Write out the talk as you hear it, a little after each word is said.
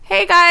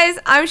Hey guys,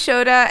 I'm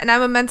Shoda and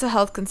I'm a mental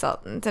health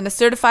consultant and a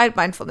certified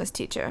mindfulness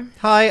teacher.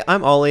 Hi,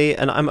 I'm Ollie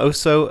and I'm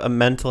also a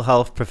mental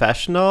health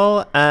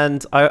professional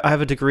and I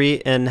have a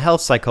degree in health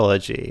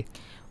psychology.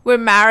 We're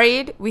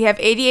married, we have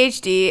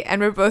ADHD,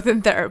 and we're both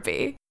in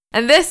therapy.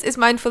 And this is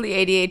Mindfully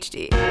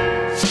ADHD.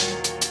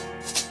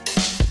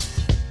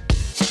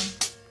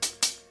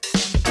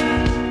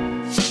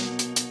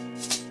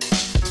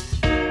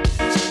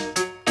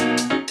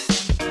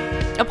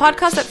 A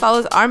podcast that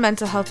follows our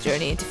mental health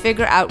journey to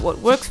figure out what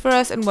works for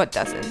us and what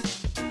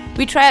doesn't.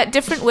 We try out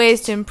different ways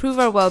to improve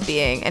our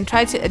well-being and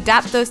try to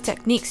adapt those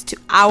techniques to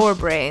our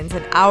brains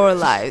and our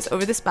lives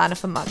over the span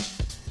of a month.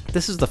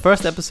 This is the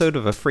first episode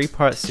of a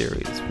 3-part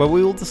series where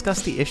we will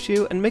discuss the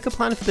issue and make a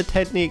plan for the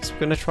techniques we're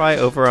going to try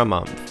over a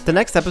month. The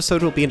next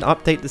episode will be an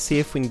update to see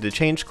if we need to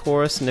change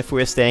course and if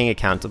we're staying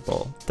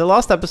accountable. The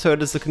last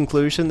episode is the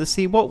conclusion to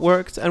see what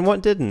worked and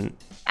what didn't.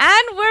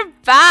 And we're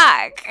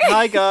back!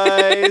 Hi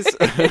guys!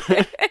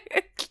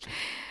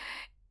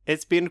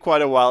 It's been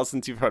quite a while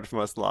since you've heard from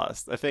us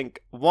last. I think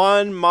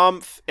 1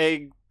 month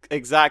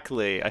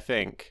exactly, I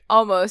think.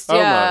 Almost,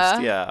 yeah.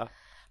 Almost, yeah.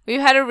 We've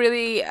had a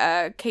really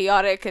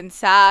chaotic and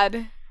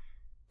sad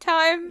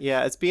time.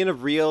 Yeah, it's been a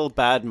real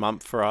bad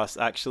month for us,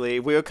 actually.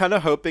 We were kind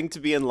of hoping to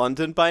be in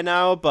London by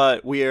now,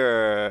 but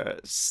we're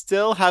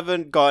still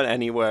haven't gone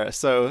anywhere.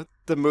 So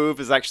the move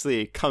is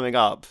actually coming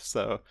up.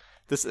 So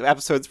this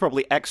episode's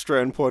probably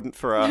extra important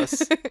for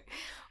us.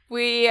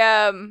 We,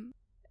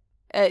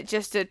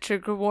 just a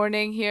trigger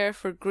warning here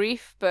for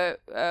grief,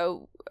 but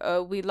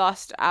we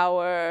lost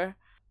our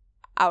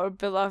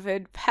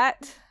beloved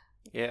pet.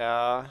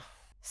 Yeah.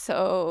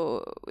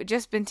 So we've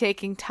just been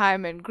taking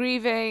time and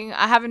grieving.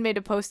 I haven't made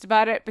a post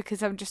about it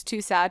because I'm just too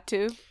sad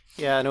to.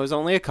 Yeah, and it was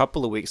only a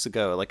couple of weeks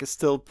ago. Like, it's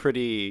still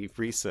pretty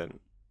recent.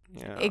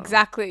 Yeah.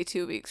 Exactly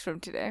 2 weeks from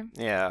today.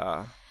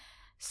 Yeah.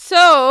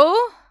 So,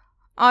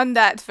 on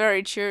that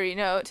very cheery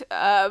note,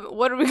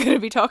 what are we going to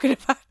be talking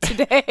about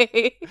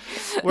today?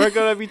 We're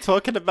going to be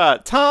talking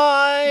about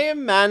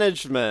time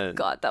management.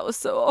 God, that was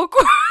so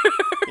awkward.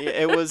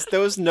 Yeah, there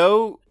was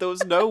no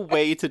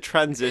way to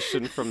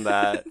transition from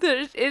that.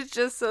 It's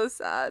just so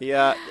sad.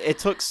 Yeah, it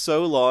took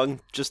so long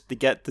just to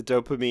get the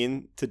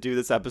dopamine to do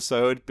this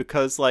episode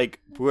because like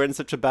we're in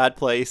such a bad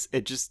place.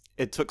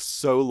 It took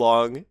so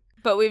long.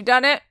 But we've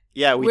done it.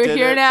 Yeah, we're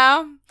here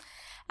now.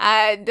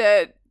 And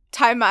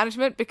time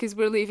management because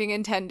we're leaving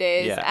in 10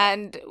 days. Yeah.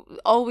 And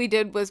all we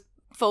did was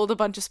fold a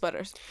bunch of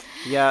sweaters.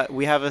 Yeah,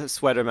 we have a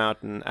sweater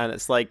mountain and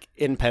it's like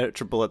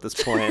impenetrable at this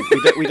point.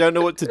 we don't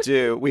know what to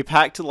do. We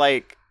packed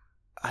like,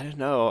 I don't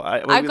know,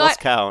 we lost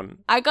count.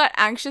 I got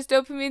anxious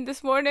dopamine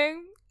this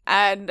morning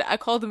and I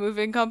called the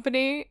moving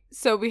company.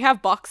 So we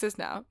have boxes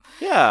now.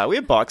 Yeah, we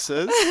have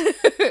boxes.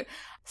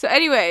 So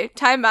anyway,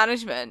 time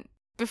management.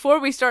 Before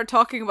we start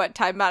talking about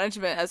time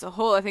management as a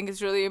whole, I think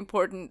it's really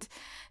important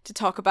to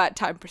talk about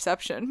time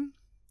perception.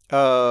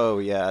 Oh,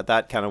 yeah,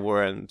 that kind of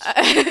warrants.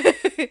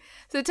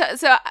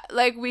 So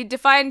we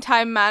define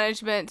time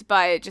management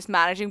by just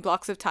managing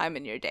blocks of time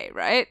in your day,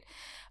 right?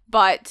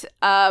 But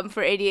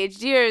for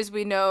ADHDers,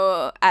 we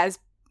know, as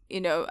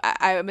you know,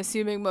 I'm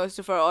assuming most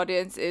of our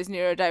audience is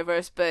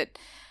neurodiverse, but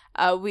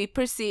we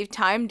perceive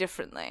time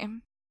differently.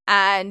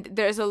 And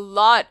there's a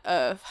lot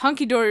of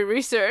hunky-dory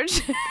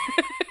research.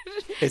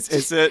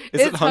 Is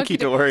it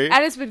hunky-dory?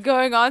 And it's been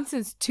going on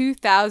since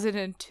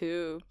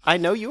 2002. I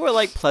know you were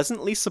like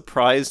pleasantly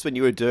surprised when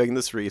you were doing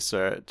this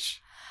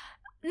research.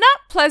 Not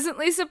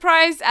pleasantly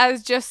surprised,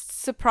 as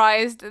just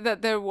surprised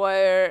that there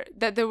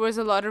was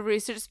a lot of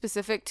research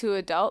specific to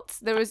adults.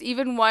 There was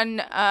even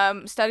one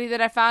study that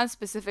I found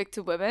specific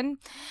to women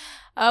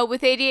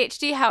with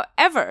ADHD.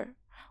 However,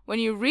 when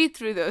you read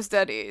through those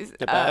studies,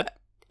 they're bad.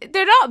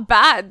 They're not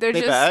bad. They're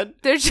just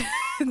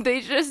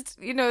they just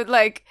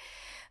like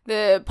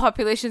the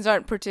populations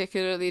aren't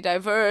particularly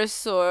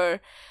diverse, or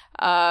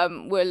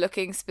we're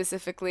looking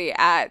specifically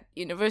at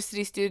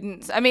university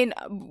students. I mean,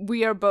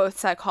 we are both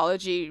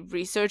psychology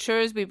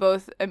researchers. We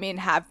both,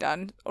 have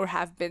done or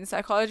have been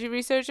psychology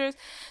researchers.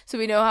 So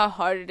we know how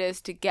hard it is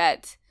to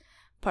get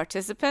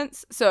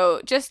participants. So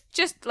just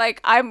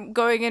like I'm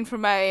going in for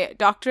my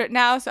doctorate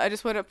now, so I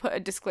just want to put a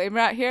disclaimer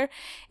out here.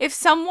 If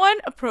someone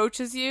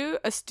approaches you,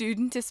 a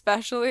student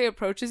especially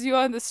approaches you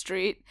on the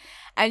street,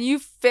 and you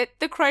fit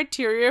the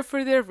criteria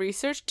for their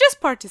research, just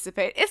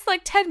participate. It's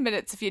like 10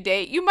 minutes of your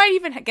day. You might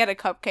even get a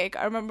cupcake.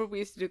 I remember we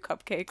used to do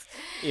cupcakes.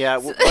 Yeah,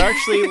 we're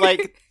actually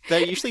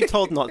they're usually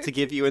told not to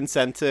give you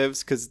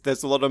incentives because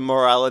there's a lot of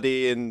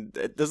morality and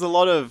there's a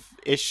lot of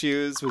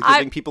issues with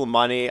giving people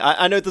money.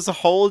 I know there's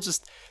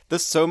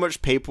so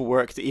much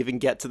paperwork to even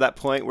get to that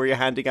point where you're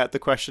handing out the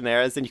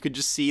questionnaires, and you could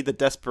just see the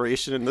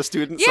desperation in the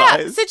student's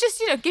eyes. So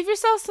just, give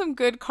yourself some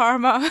good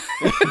karma.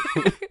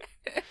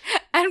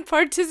 And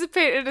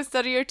participate in a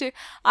study or two.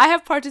 I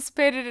have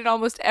participated in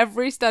almost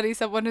every study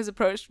someone has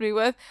approached me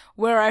with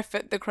where I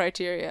fit the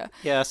criteria.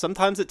 Yeah,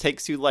 sometimes it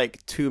takes you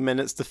like 2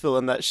 minutes to fill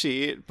in that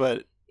sheet,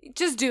 but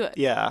just do it.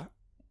 Yeah.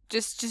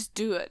 Just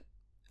do it.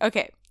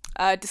 Okay.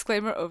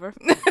 Disclaimer over.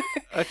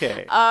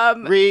 Okay.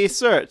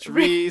 Research.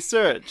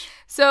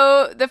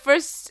 So the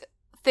first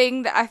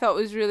thing that I thought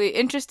was really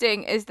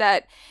interesting is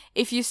that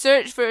if you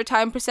search for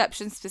time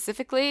perception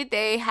specifically,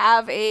 they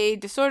have a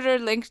disorder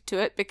linked to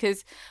it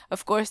because,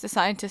 of course, the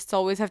scientists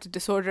always have to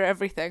disorder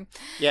everything.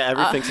 Yeah,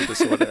 everything's a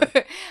disorder.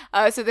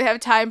 So they have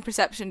time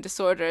perception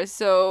disorders.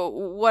 So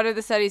one of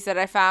the studies that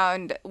I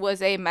found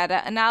was a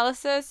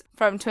meta-analysis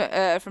from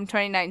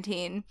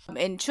 2019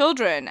 in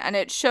children, and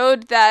it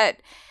showed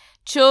that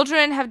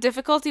children have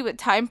difficulty with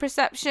time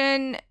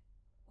perception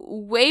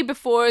way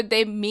before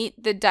they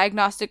meet the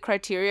diagnostic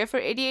criteria for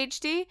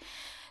ADHD.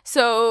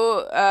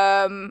 So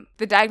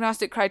the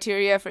diagnostic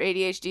criteria for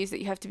ADHD is that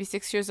you have to be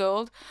 6 years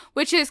old,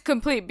 which is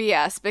complete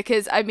BS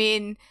because, I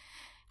mean,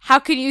 how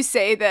can you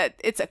say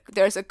that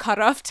there's a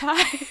cutoff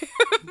time?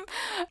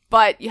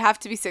 But you have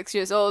to be 6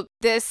 years old.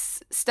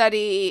 This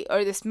study,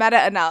 or this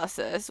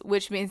meta-analysis,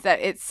 which means that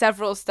it's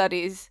several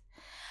studies,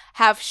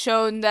 have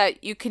shown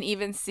that you can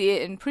even see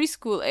it in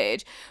preschool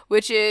age,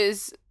 which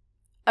is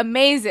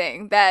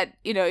amazing. That,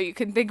 you know, you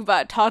can think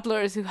about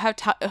toddlers who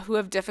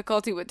have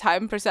difficulty with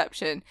time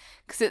perception,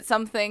 because it's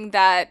something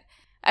that,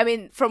 I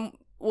mean, from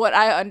what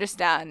I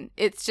understand,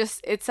 it's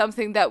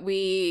something that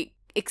we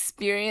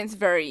experience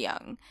very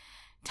young.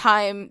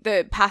 Time,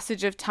 the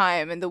passage of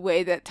time and the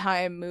way that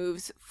time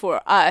moves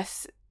for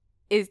us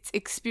is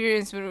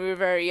experienced when we were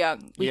very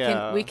young.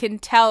 We can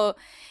tell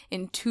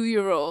in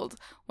 2-year-old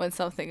when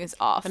something is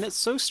off. And it's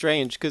so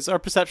strange because our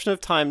perception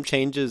of time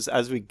changes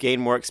as we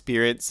gain more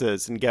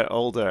experiences and get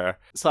older.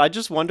 So I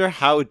just wonder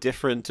how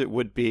different it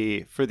would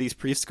be for these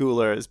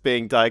preschoolers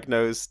being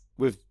diagnosed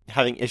with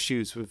having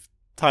issues with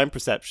time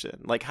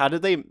perception. Like, how do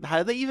they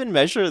even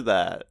measure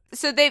that?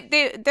 So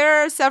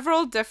there are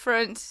several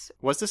different.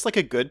 Was this like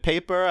a good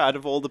paper out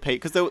of all the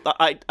papers? Because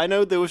I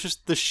know there was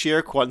just the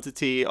sheer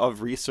quantity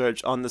of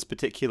research on this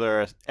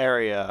particular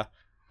area.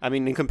 I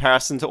mean, in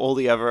comparison to all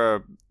the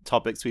other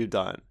topics we've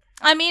done.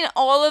 I mean,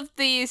 all of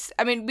these.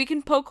 I mean, we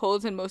can poke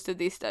holes in most of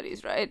these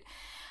studies, right?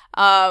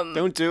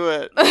 Don't do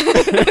it.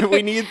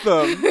 We need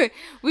them.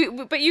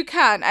 But you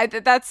can.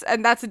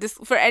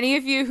 For any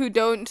of you who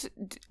don't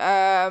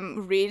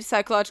read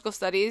psychological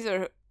studies,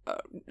 or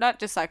not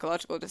just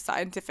psychological, just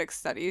scientific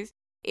studies.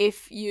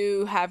 If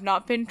you have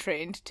not been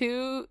trained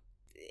to,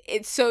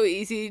 it's so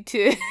easy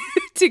to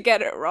to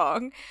get it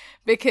wrong,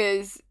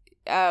 because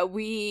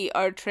we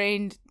are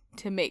trained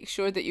to make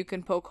sure that you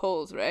can poke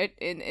holes, right,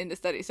 in the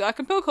study. So I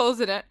can poke holes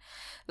in it.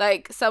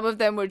 Like, some of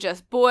them were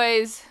just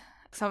boys.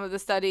 Some of the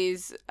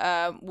studies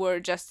were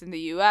just in the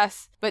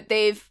US, but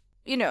they've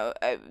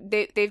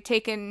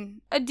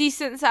taken a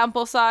decent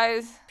sample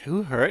size.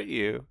 Who hurt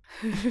you?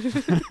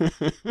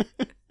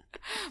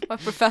 My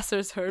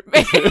professors hurt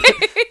me.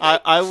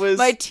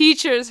 My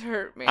teachers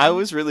hurt me. I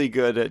was really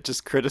good at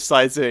just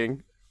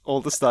criticizing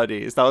all the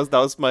studies. That was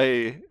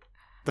the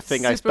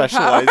thing I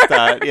specialized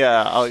at.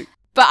 Yeah.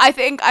 But I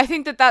think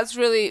that that's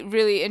really,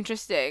 really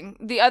interesting.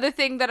 The other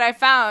thing that I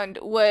found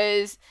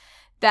was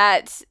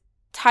that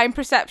time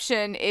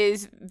perception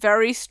is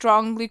very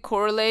strongly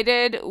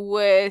correlated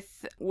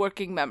with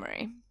working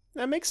memory.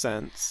 That makes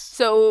sense.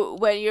 So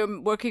when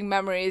your working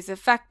memory is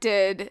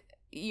affected,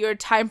 your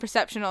time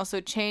perception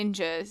also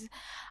changes.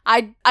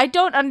 I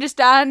don't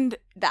understand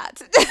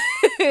that.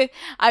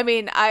 I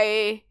mean,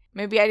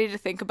 maybe I need to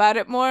think about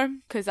it more,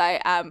 because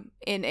I am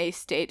in a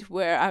state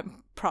where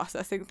I'm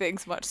processing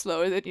things much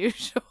slower than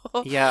usual.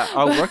 Yeah,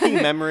 our working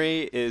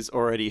memory is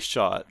already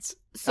shot.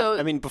 So,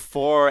 I mean,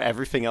 before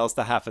everything else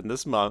that happened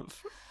this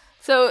month.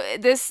 So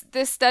this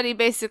study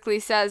basically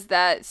says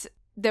that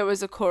there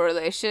was a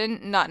correlation,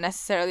 not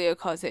necessarily a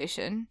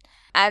causation.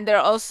 And there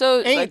are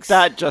also... Ain't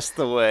that just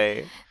the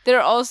way? There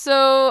are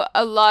also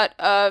a lot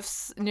of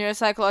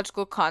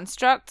neuropsychological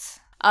constructs.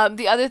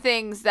 The other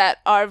things that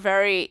are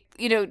very...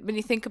 when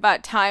you think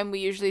about time, we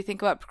usually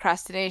think about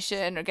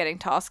procrastination or getting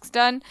tasks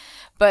done.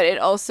 But it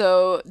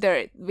also...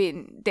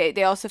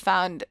 They also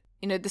found,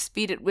 the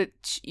speed at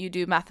which you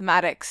do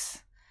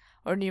mathematics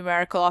or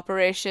numerical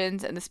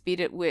operations and the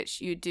speed at which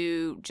you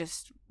do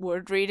just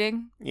word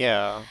reading.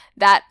 Yeah.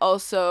 That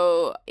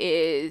also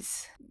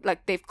is...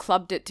 like, they've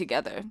clubbed it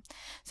together.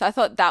 So I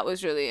thought that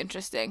was really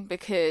interesting,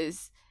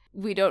 because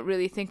we don't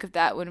really think of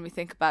that when we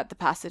think about the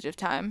passage of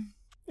time.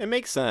 It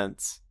makes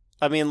sense.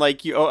 I mean,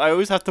 like, I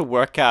always have to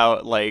work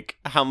out, like,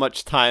 how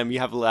much time you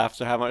have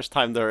left or how much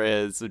time there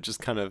is. It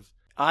just kind of...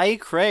 I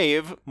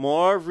crave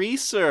more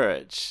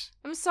research.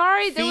 I'm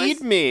sorry.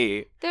 Feed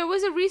me. There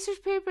was a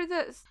research paper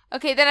that's...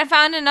 Okay, then I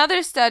found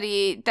another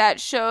study that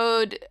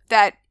showed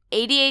that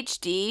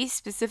ADHD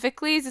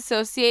specifically is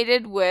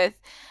associated with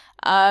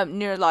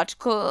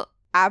neurological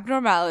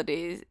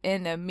abnormalities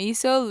in the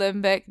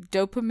mesolimbic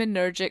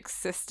dopaminergic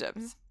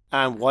systems.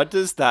 And what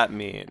does that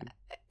mean?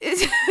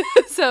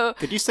 So...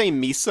 Did you say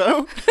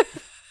meso?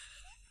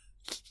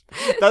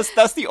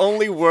 That's the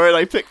only word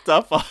I picked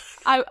up on.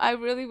 I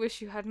really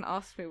wish you hadn't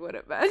asked me what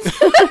it meant.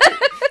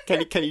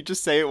 Can you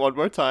just say it one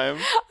more time?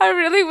 I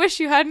really wish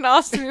you hadn't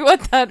asked me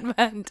what that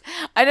meant.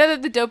 I know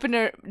that the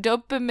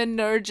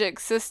dopaminergic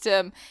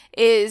system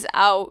is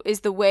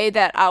the way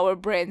that our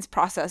brains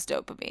process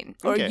dopamine,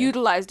 or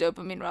utilize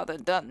dopamine rather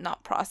than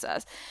not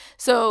process.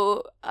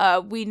 So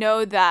we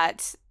know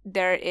that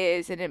there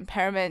is an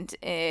impairment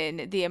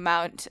in the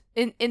amount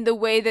in the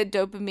way that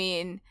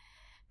dopamine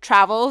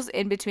travels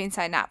in between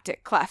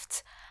synaptic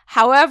clefts.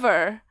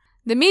 However,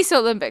 the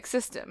mesolimbic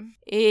system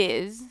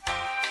is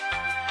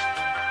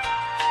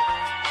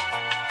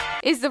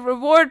the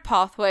reward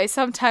pathway,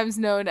 sometimes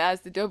known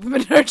as the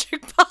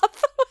dopaminergic pathway.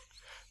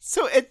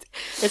 So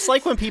it's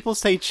like when people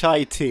say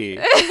chai tea.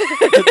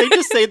 Did they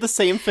just say the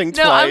same thing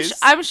twice? No,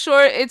 I'm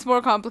sure it's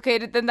more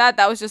complicated than that.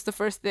 That was just the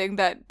first thing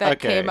that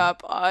came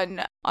up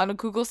on a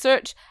Google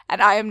search.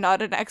 And I am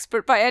not an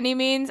expert by any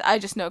means. I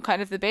just know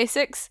kind of the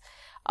basics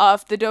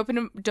of the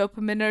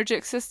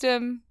dopaminergic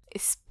system,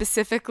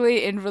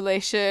 specifically in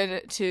relation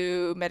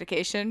to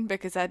medication,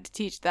 because I had to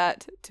teach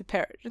that to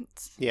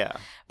parents. Yeah.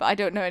 But I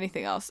don't know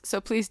anything else.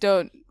 So please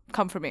don't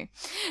come for me.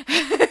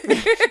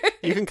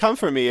 You can come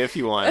for me if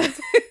you want.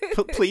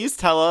 Please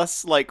tell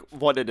us, like,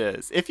 what it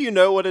is. If you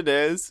know what it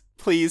is,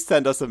 please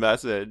send us a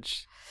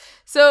message.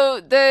 So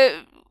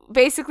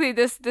basically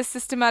this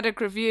systematic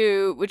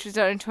review, which was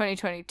done in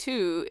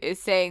 2022,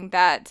 is saying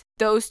that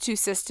those two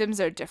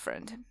systems are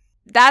different.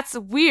 That's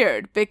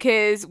weird,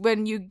 because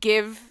when you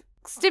give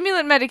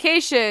stimulant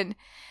medication,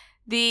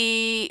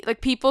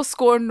 people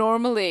score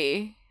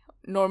normally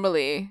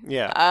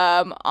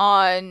on,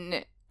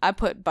 I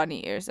put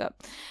bunny ears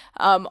up,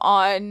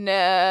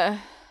 on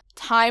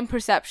time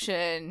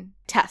perception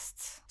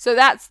tests. So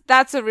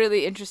that's a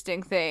really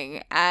interesting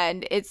thing,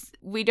 and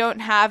we don't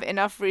have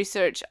enough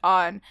research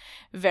on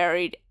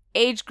varied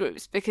age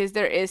groups, because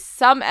there is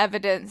some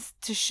evidence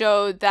to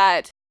show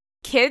that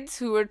kids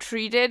who were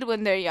treated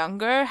when they're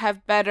younger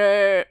have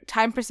better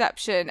time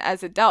perception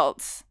as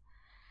adults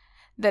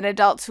than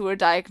adults who were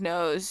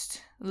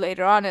diagnosed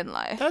later on in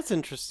life. That's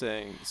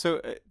interesting. So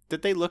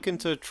did they look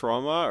into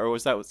trauma, or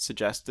was that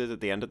suggested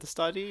at the end of the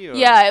study? Or?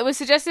 Yeah, it was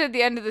suggested at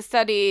the end of the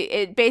study.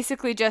 It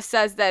basically just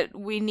says that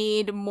we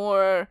need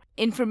more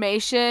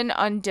information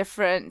on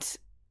different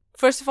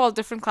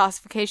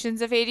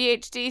classifications of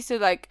ADHD. So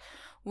like,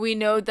 we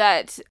know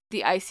that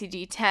the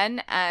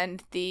ICD-10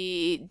 and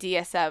the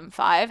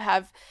DSM-5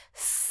 have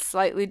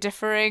slightly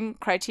differing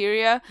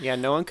criteria. Yeah,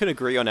 no one can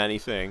agree on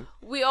anything.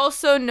 We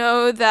also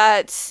know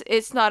that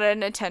it's not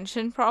an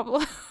attention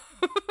problem.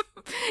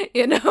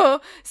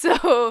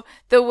 So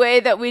the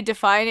way that we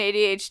define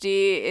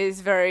ADHD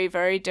is very,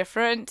 very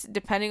different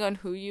depending on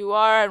who you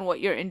are and what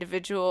your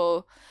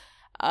individual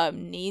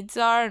needs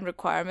are and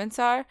requirements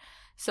are.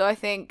 So I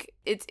think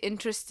it's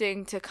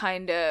interesting to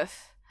kind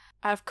of...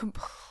 I've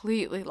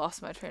completely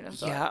lost my train of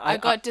thought. Yeah, I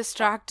got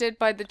distracted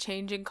by the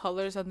changing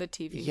colors on the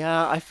TV.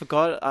 Yeah, I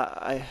forgot.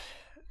 I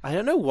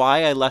don't know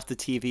why I left the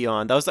TV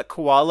on. That was that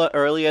koala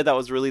earlier. That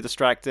was really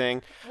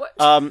distracting. What?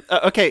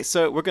 Okay,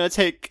 so we're going to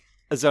take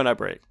a zone out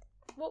break.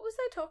 What was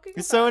I talking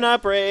about? Zone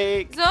out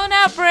break. Zone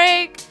out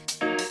break.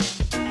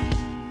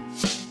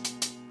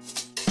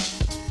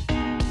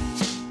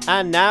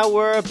 And now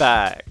we're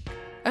back.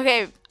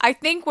 Okay, I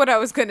think what I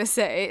was going to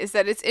say is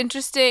that it's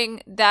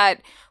interesting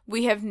that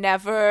we have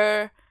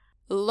never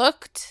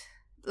looked,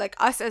 like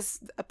us as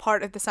a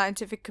part of the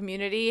scientific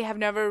community, have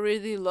never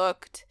really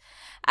looked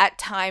at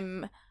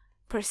time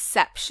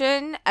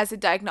perception as a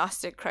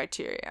diagnostic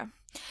criteria.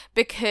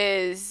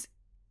 Because,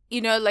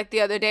 like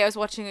the other day I was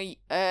watching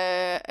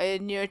a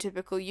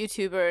neurotypical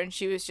YouTuber, and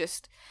she was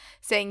just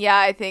saying, yeah,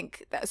 I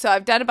think that, so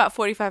I've done about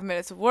 45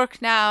 minutes of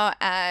work now,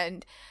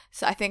 and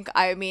so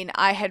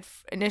I had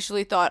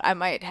initially thought I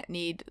might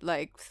need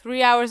like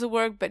 3 hours of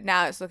work, but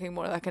now it's looking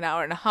more like an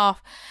hour and a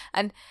half.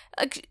 And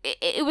like,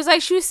 it was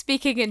like she was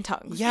speaking in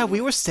tongues. Yeah, we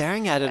were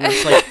staring at it and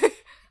it's like,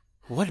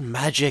 what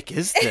magic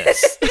is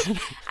this?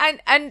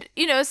 and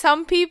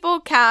some people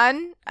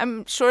can,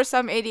 I'm sure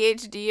some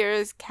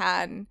ADHDers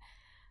can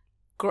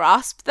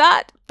grasp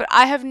that, but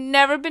I have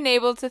never been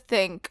able to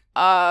think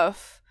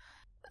of,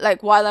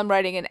 like, while I'm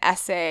writing an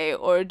essay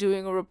or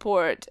doing a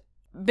report,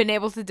 been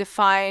able to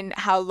define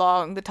how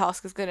long the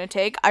task is going to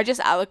take. I just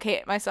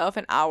allocate myself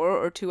an hour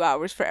or 2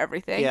 hours for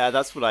everything. Yeah,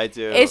 that's what I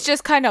do. It's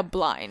just kind of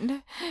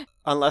blind.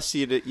 Unless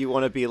you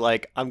want to be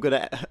like, I'm going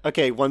to,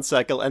 okay, 1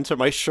 sec, I'll enter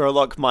my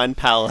Sherlock mind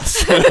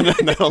palace and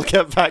then I'll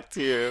get back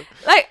to you.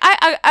 Like,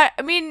 I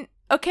mean,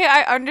 okay,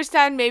 I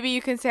understand maybe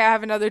you can say I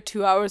have another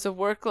 2 hours of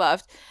work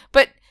left,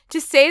 but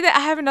to say that I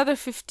have another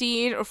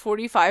 15 or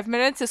 45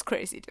 minutes is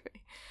crazy to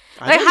me.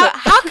 Like,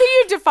 how can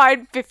you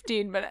define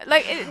 15 minutes?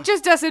 Like, it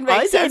just doesn't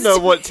make sense. I don't know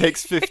what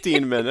takes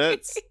 15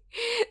 minutes.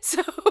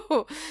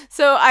 So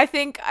I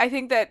think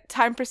that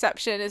time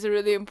perception is a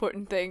really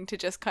important thing to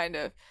just kind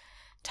of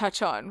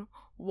touch on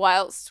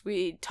whilst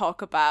we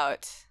talk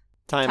about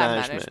time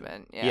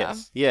management. Yeah.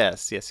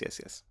 Yes.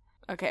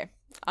 Okay,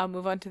 I'll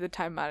move on to the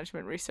time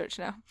management research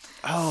now.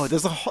 Oh,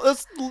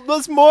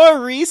 there's more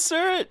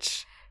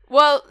research?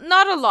 Well,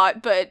 not a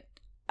lot, but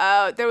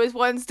there was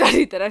one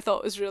study that I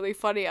thought was really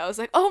funny. I was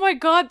like, oh my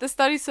god, the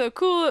study's so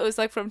cool. It was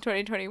like from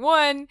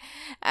 2021,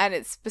 and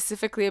it's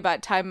specifically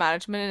about time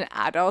management in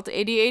adult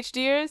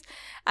ADHDers.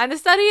 And the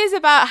study is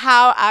about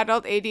how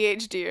adult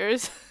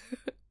ADHDers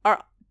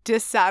are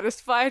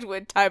dissatisfied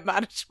with time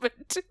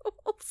management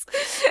tools.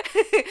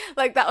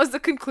 Like, that was the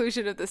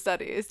conclusion of the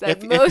study, is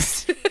that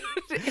most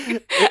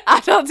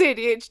adult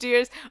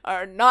ADHDers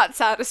are not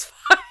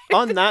satisfied.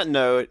 On that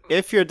note,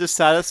 if you're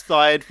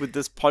dissatisfied with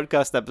this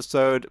podcast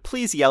episode,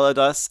 please yell at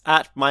us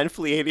at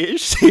Mindfully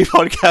ADHD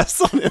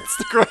Podcast on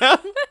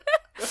Instagram.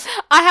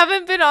 I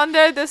haven't been on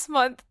there this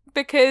month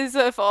because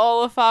of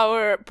all of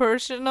our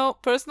personal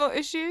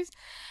issues.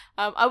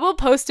 I will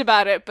post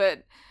about it,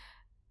 but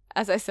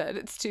as I said,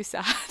 it's too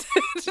sad.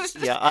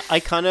 Yeah, I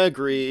kind of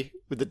agree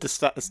with the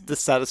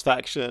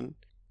dissatisfaction.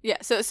 Yeah,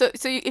 so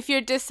if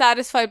you're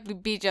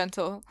dissatisfied, be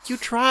gentle. You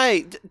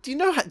try. Do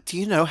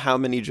you know how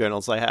many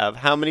journals I have?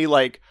 How many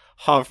like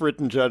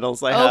half-written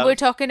journals I have? Oh, we're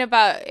talking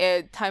about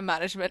time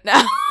management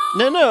now.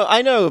 No,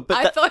 I know, but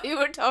I thought you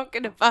were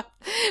talking about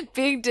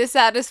being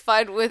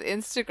dissatisfied with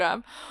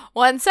Instagram.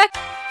 1 sec.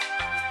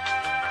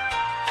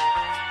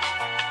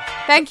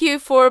 Thank you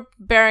for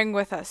bearing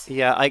with us.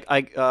 Yeah, I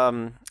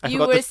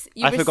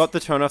forgot to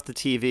turn off the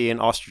TV, and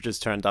ostriches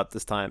turned up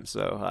this time,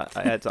 so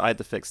I had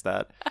to fix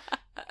that.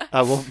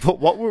 Well,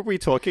 what were we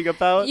talking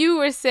about? You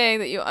were saying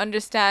that you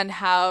understand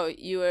how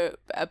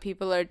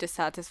people are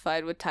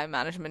dissatisfied with time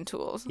management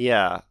tools.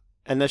 Yeah,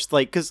 and that's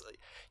like, because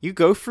you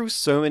go through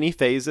so many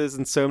phases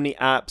and so many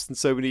apps and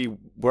so many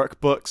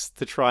workbooks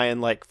to try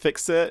and like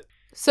fix it.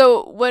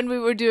 So when we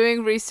were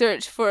doing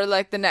research for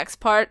like the next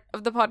part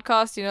of the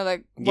podcast, you know,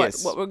 like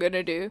what we're going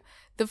to do,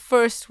 the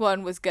first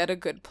one was get a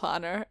good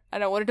planner,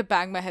 and I wanted to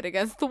bang my head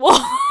against the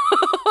wall.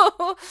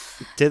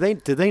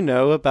 Did they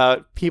know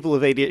about people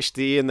with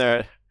ADHD and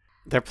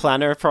their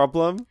planner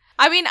problem?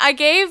 I mean,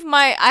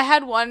 I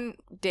had one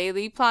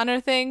daily planner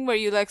thing where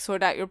you like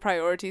sort out your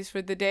priorities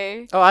for the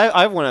day. Oh,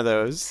 I have one of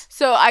those.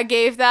 So I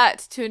gave that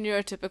to a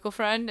neurotypical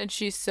friend, and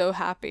she's so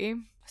happy.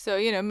 So,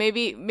 you know,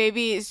 maybe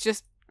it's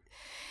just,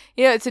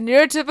 you know, it's a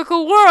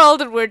neurotypical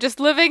world and we're just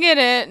living in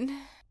it.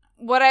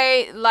 What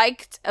I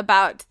liked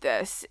about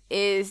this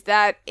is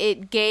that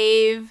it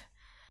gave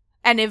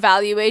an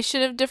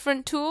evaluation of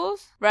different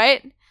tools,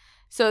 right?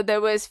 So there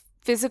was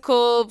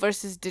physical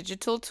versus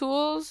digital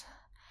tools,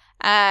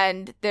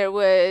 and there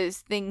was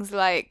things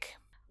like,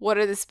 what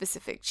are the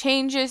specific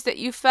changes that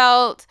you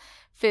felt?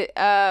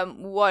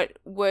 What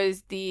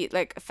was the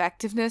like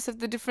effectiveness of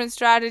the different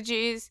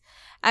strategies?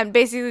 And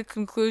basically the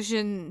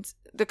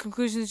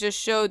conclusions just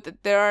showed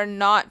that there are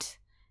not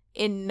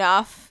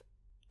enough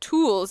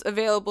tools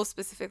available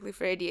specifically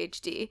for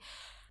ADHD.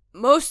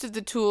 Most of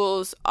the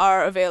tools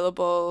are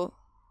available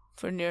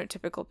for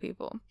neurotypical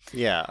people.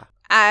 Yeah.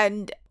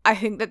 And I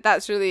think that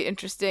that's really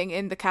interesting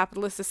in the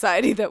capitalist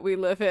society that we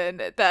live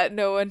in, that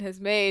no one has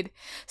made.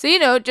 So, you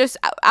know, just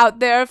out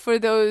there for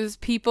those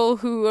people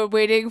who are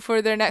waiting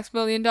for their next $1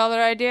 million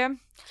idea,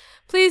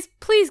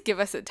 please give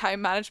us a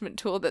time management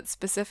tool that's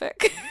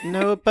specific.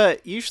 No,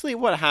 but usually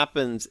what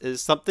happens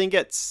is something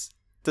gets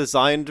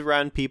designed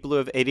around people who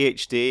have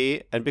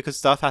ADHD, and because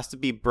stuff has to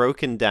be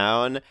broken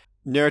down,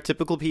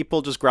 neurotypical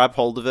people just grab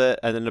hold of it,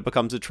 and then it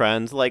becomes a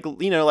trend. Like,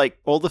 you know, like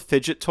all the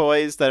fidget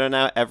toys that are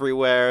now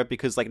everywhere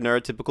because like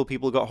neurotypical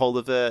people got hold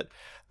of it.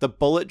 The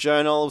bullet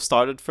journal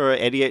started for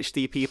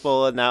ADHD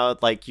people, and now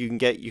like you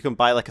can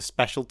buy like a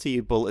specialty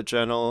bullet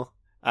journal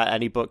at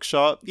any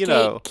bookshop, you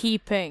know.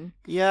 Gatekeeping.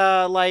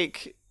 Yeah,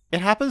 like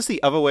it happens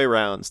the other way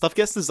around. Stuff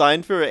gets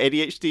designed for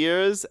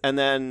ADHDers, and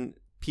then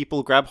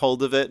people grab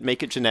hold of it,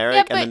 make it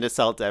generic, and then they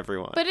sell it to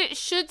everyone. But it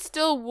should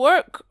still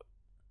work,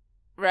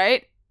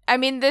 right? I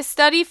mean, this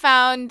study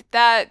found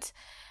that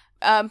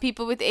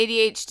people with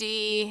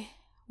ADHD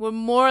were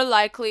more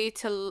likely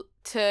to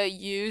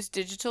use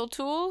digital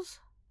tools.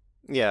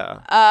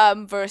 Yeah.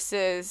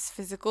 Versus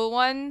physical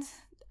ones.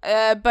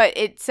 But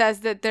it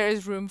says that there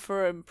is room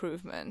for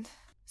improvement.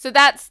 So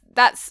that's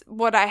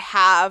what I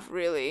have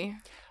really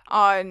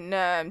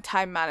on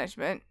time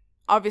management.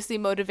 Obviously,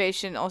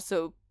 motivation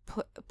also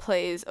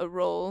plays a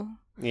role.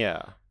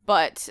 Yeah.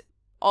 But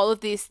all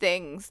of these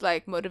things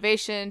like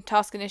motivation,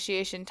 task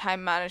initiation,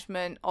 time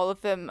management, all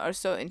of them are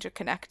so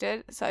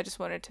interconnected. So I just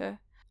wanted to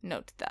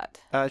note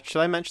that.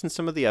 Should I mention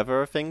some of the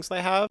other things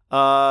I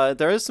have?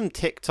 There is some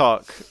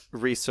TikTok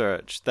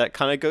research that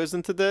kind of goes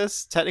into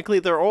this. Technically,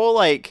 they're all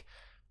like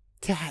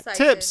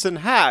tips and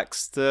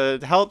hacks to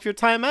help your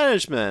time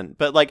management.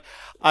 But like,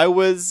 I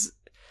was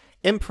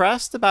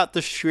impressed about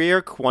the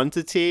sheer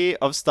quantity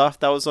of stuff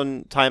that was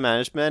on time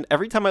management.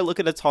 Every time I look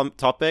at a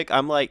topic,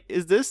 I'm like,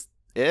 is this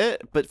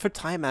it? But for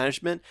time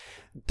management,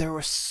 there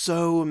were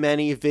so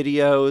many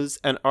videos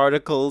and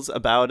articles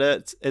about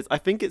it. I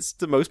think it's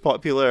the most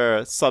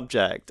popular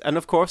subject. And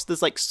of course,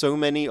 there's like so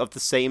many of the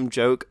same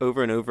joke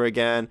over and over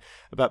again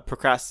about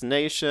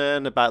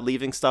procrastination, about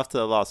leaving stuff to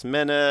the last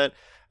minute,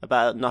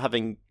 about not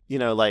having, you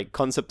know, like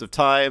concept of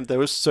time. There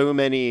was so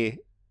many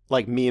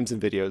like memes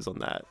and videos on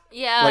that.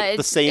 Yeah. Like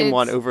the same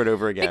one over and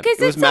over again.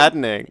 Because it was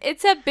maddening.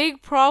 It's a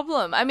big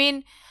problem. I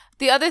mean,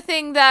 The other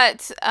thing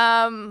that,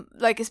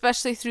 like,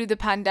 especially through the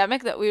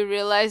pandemic that we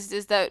realized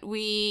is that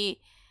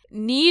we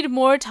need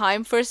more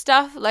time for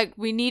stuff. Like,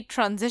 we need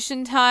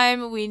transition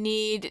time. We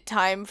need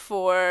time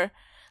for,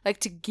 like,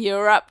 to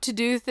gear up to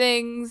do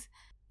things,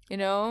 you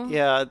know?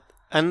 Yeah.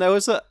 And there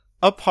was a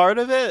part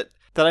of it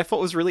that I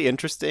thought was really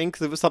interesting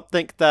because it was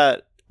something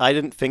that I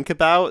didn't think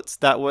about.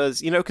 That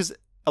was, you know, because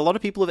a lot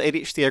of people with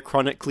ADHD are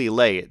chronically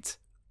late.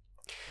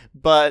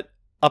 But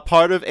a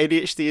part of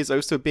ADHD is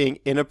also being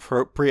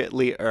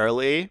inappropriately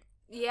early.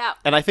 Yeah.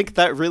 And I think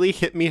that really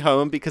hit me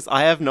home because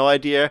I have no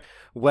idea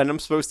when I'm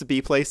supposed to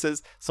be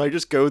places. So I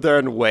just go there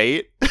and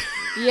wait.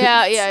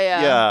 Yeah.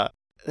 Yeah.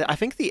 I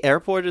think the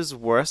airport is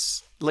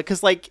worse. Like,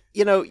 because, like,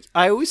 you know,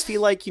 I always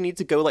feel like you need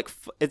to go, like,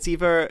 it's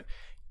either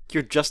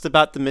you're just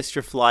about to miss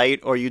your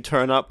flight or you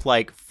turn up,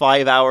 like,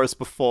 5 hours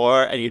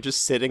before and you're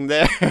just sitting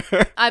there.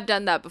 I've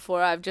done that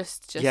before. I've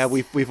just... Yeah,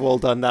 we've all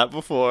done that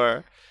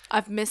before.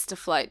 I've missed a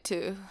flight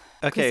too.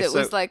 Okay, Because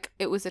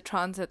it was a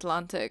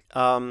transatlantic.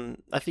 I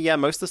think, yeah,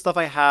 most of the stuff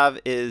I have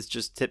is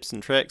just tips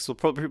and tricks. We'll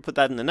probably put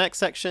that in the next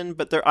section,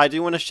 but I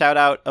do want to shout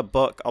out a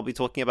book I'll be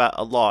talking about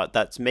a lot.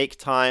 That's Make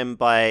Time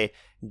by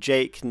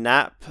Jake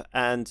Knapp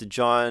and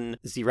John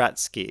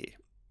Ziratsky.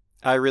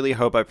 I really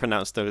hope I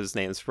pronounced those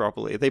names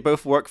properly. They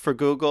both work for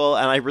Google,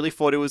 and I really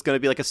thought it was going to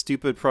be like a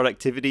stupid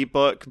productivity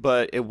book,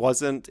 but it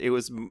wasn't. It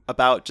was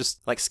about just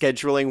like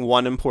scheduling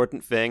one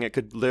important thing. It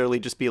could literally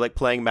just be like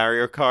playing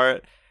Mario Kart,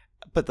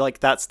 but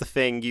like that's the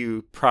thing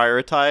you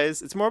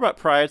prioritize. It's more about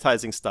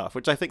prioritizing stuff,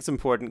 which I think is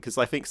important because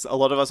I think a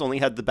lot of us only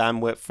had the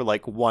bandwidth for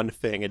like one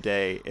thing a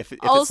day if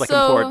also, it's like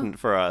important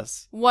for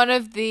us. One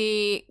of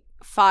the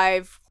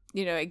 5,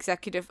 you know,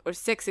 executive or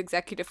 6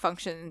 executive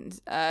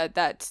functions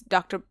that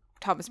Dr.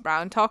 Thomas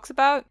Brown talks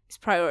about is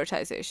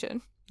prioritization.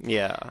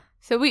 Yeah.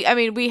 So we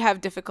have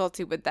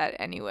difficulty with that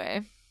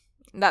anyway.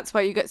 That's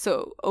why you get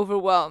so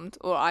overwhelmed,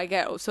 or I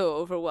get so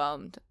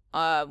overwhelmed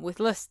with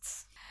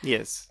lists.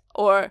 Yes.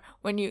 Or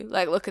when you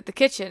like look at the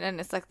kitchen and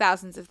it's like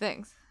thousands of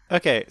things.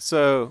 Okay,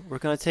 so we're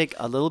going to take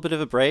a little bit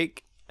of a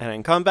break and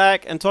then come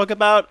back and talk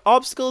about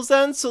obstacles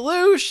and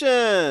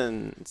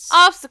solutions.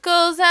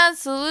 Obstacles and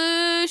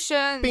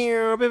solutions.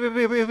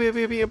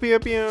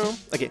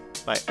 Okay,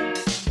 bye.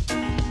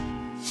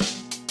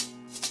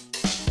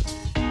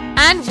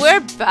 And we're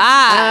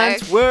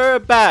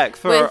back.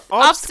 For with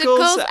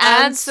obstacles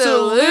and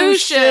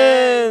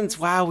solutions.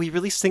 Wow, we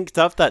really synced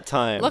up that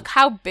time. Look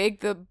how big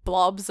the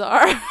blobs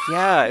are.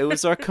 Yeah, it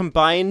was our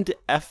combined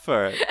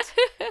effort.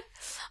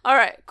 All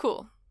right,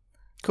 cool.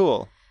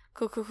 Cool.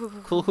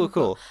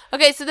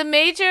 Okay, so the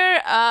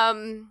major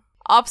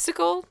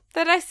obstacle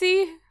that I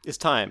see is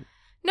time.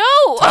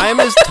 No.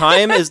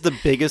 Time is the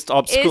biggest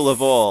obstacle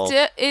of all.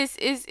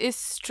 Is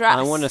stress.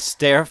 I want to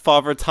stare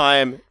Father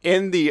Time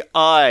in the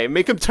eye.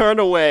 Make him turn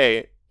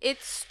away.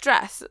 It's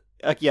stress.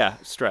 Yeah,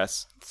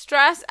 stress.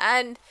 Stress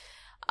and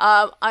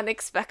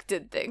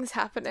unexpected things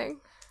happening.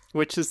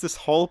 Which is this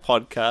whole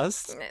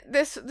podcast.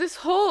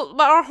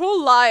 Our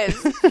whole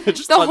lives.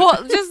 just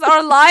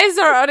our lives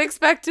are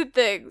unexpected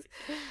things.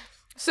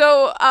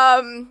 So,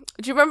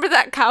 do you remember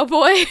that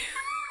cowboy?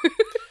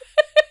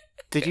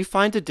 Did you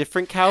find a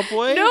different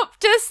cowboy? Nope,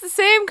 just the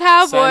same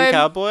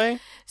cowboy.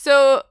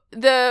 So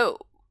the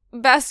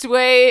best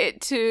way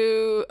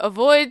to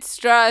avoid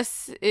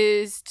stress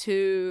is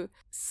to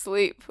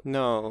sleep.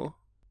 No.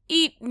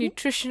 Eat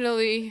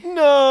nutritionally.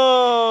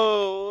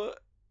 No.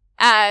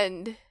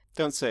 And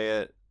don't say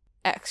it.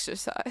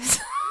 Exercise.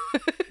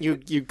 You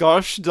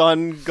gosh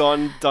done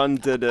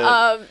did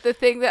it. The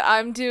thing that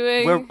I'm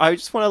doing. I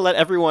just want to let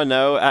everyone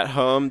know at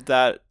home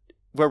that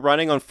we're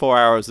running on 4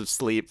 hours of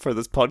sleep for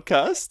this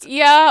podcast.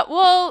 Yeah,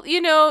 well,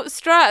 you know,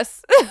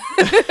 stress.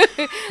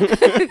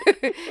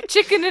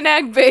 Chicken and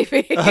egg,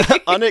 baby.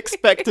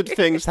 Unexpected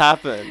things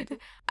happened.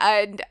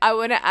 And I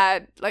want to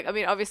add,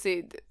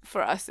 obviously,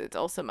 for us, it's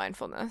also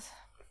mindfulness.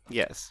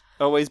 Yes,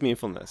 always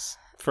mindfulness.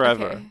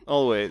 Forever. Okay.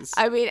 Always.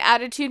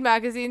 Attitude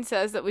Magazine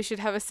says that we should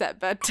have a set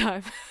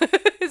bedtime.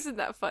 Isn't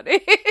that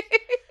funny?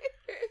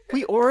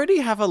 We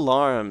already have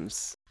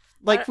alarms.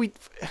 Like, we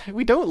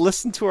don't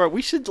listen to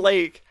we should,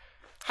 like...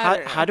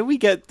 How do we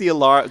get the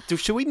alarm?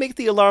 Should we make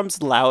the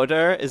alarms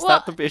louder? Is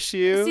that the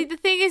issue? See, the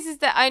thing is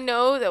that I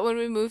know that when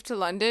we move to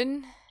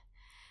London...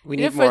 We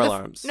need more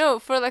alarms.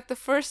 For like the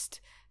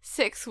first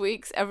 6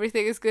 weeks,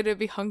 everything is going to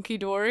be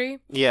hunky-dory.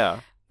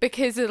 Yeah.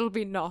 Because it'll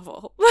be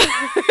novel.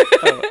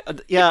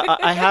 Yeah,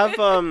 I have...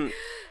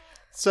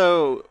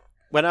 So,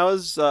 when I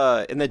was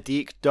in the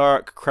deep,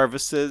 dark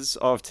crevices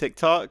of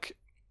TikTok,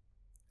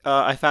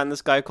 I found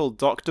this guy called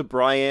Dr.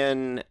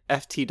 Brian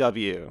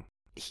FTW.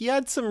 He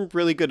had some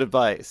really good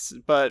advice,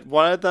 but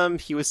one of them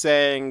he was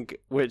saying,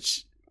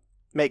 which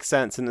makes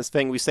sense in this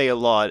thing we say a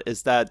lot,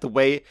 is that the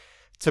way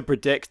to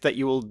predict that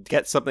you will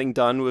get something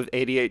done with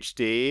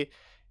ADHD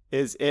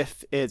is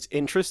if it's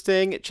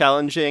interesting,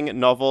 challenging,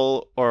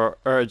 novel, or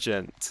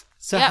urgent.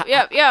 So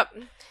Yep.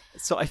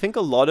 So I think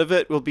a lot of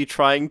it will be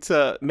trying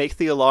to make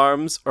the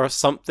alarms or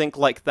something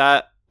like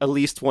that, at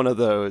least one of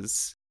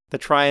those, to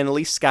try and at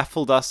least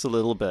scaffold us a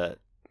little bit.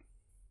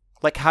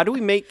 Like, how do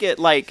we make it,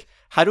 like...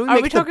 How do we Are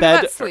make we the talking bed...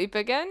 about sleep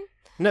again?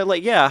 No,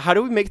 like, yeah, how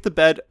do we make the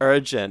bed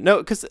urgent? No,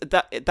 because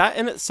that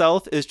in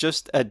itself is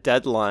just a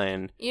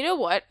deadline. You know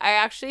what? I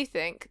actually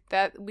think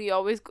that we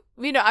always...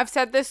 I've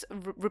said this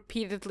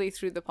repeatedly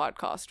through the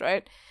podcast,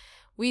 right?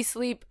 We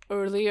sleep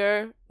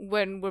earlier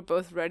when we're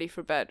both ready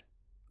for bed.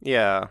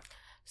 Yeah.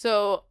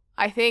 So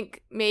I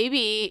think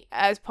maybe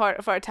as part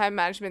of our time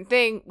management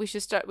thing, we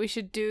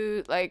should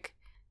do like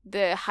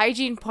the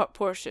hygiene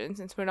portion,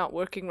 since we're not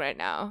working right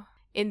now,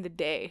 in the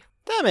day.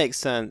 That makes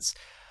sense.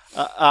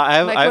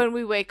 When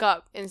we wake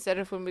up instead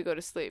of when we go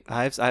to sleep.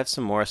 I have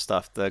some more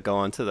stuff to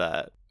go into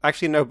that.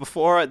 Actually, no,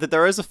 before that,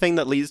 there is a thing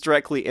that leads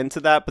directly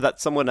into that, but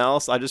that's someone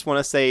else. I just want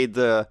to say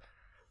the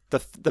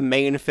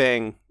main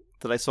thing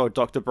that I saw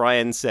Dr.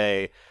 Brian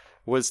say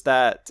was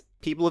that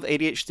people with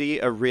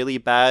ADHD are really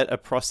bad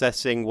at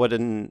processing what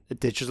a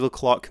digital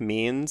clock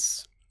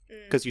means.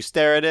 Because you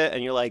stare at it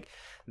and you're like,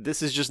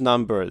 this is just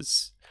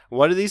numbers.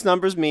 What do these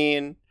numbers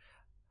mean?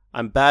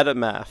 I'm bad at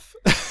math.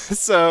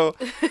 So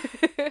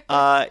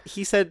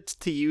he said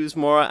to use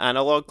more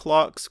analog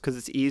clocks because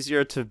it's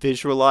easier to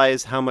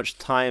visualize how much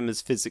time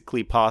is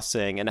physically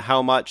passing and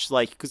how much,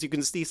 because you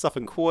can see stuff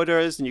in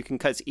quarters and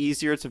it's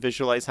easier to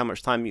visualize how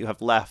much time you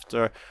have left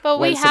or But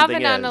when we have something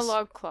an is.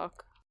 analog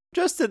clock.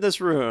 Just in this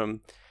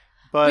room.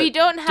 But we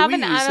don't have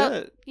an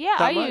analog. Yeah,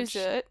 I use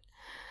it.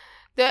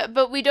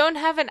 But we don't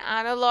have an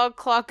analog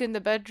clock in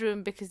the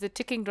bedroom because the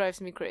ticking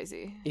drives me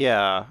crazy.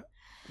 Yeah.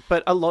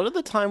 But a lot of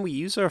the time we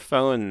use our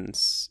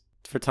phones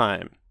for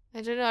time.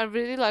 I don't know. I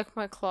really like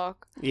my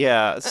clock.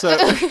 Yeah. So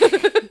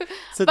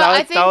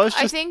that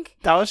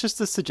was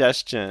just a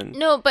suggestion.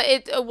 No, but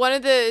one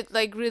of the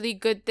really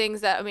good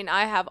things that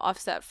I have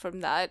offset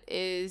from that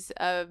is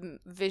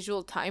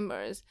visual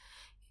timers.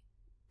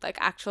 Like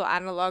actual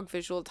analog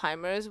visual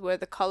timers where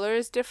the color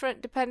is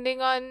different depending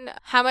on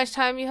how much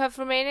time you have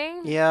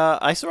remaining. Yeah,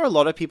 I saw a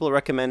lot of people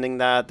recommending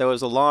that. There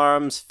was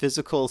alarms,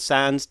 physical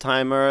sand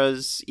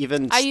timers,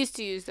 even... I used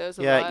to use those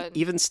a lot. Yeah,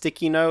 even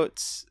sticky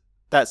notes.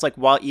 That's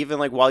while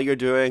you're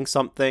doing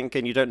something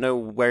and you don't know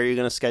where you're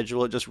going to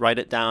schedule it, just write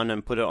it down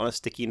and put it on a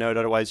sticky note.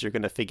 Otherwise, you're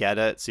going to forget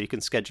it, so you can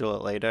schedule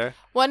it later.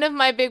 One of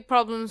my big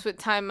problems with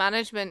time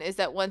management is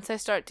that once I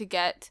start to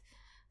get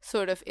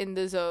sort of in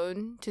the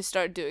zone to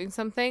start doing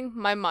something,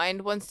 my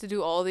mind wants to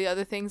do all the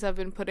other things I've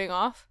been putting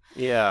off.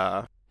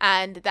 Yeah.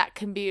 And that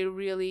can be a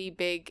really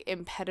big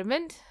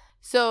impediment.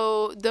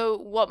 So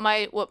what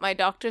my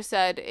doctor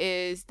said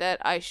is that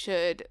I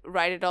should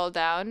write it all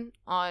down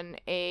on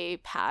a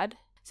pad.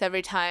 So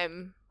every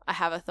time I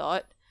have a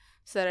thought,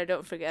 so that I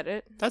don't forget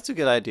it. That's a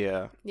good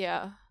idea.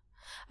 Yeah.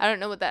 I don't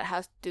know what that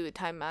has to do with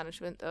time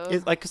management,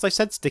 though. Because I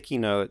said sticky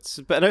notes,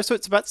 but also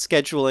it's about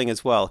scheduling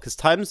as well, because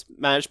time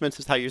management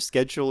is how you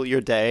schedule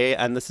your day,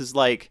 and this is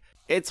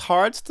it's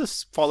hard to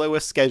follow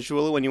a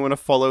schedule when you want to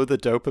follow the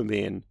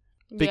dopamine.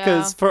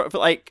 Because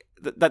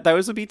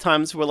those would be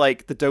times where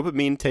the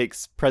dopamine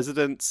takes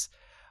precedence.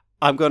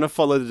 I'm going to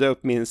follow the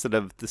dopamine instead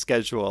of the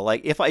schedule.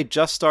 If I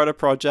just start a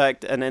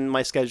project and in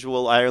my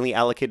schedule I only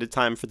allocated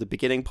time for the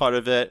beginning part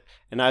of it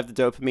and I have the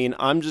dopamine,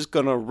 I'm just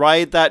going to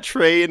ride that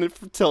train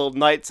until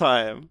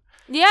nighttime.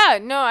 Yeah,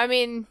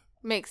 no,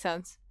 makes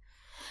sense.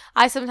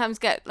 I sometimes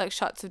get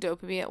shots of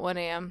dopamine at 1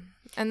 a.m.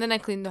 and then I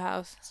clean the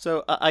house.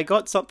 So I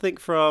got something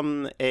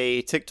from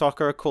a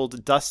TikToker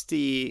called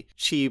Dusty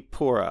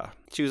Chipura.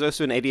 She was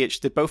also an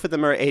ADHD. Both of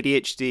them are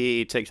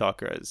ADHD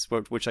TikTokers,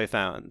 which I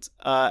found.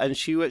 And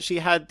she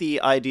had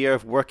the idea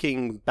of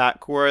working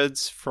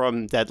backwards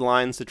from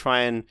deadlines to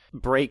try and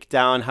break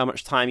down how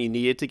much time you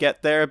needed to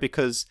get there,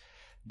 because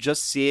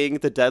just seeing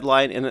the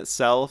deadline in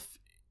itself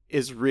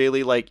is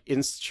really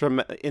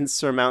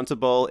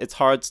insurmountable. It's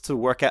hard to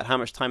work out how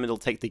much time it'll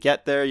take to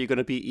get there. You're going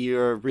to be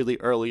either really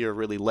early or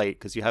really late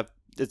because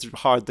it's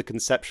hard to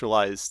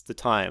conceptualize the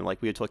time,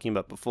 like we were talking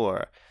about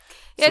before.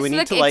 Yeah, so we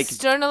need to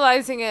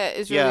externalizing it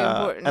is really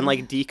important. And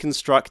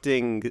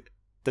deconstructing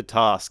the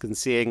task and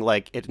seeing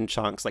it in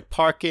chunks,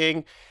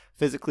 parking,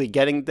 physically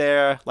getting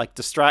there,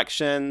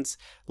 distractions,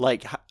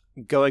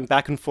 going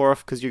back and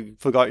forth because you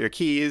forgot your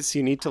keys.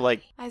 You need to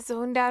I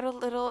zoned out a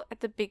little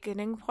at the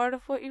beginning part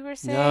of what you were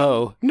saying.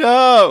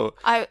 No.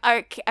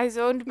 I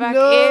zoned back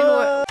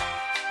in.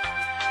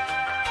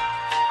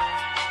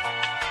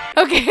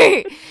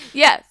 Okay.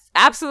 Yes.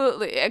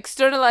 Absolutely.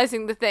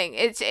 Externalizing the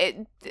thing.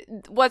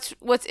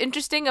 What's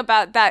interesting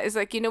about that is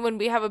when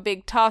we have a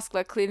big task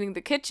like cleaning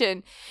the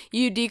kitchen,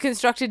 you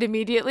deconstruct it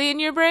immediately in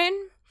your brain.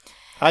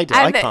 I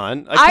can't do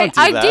that. I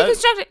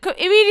deconstruct it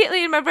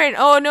immediately in my brain.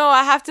 Oh no,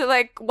 I have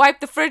to wipe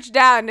the fridge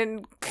down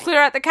and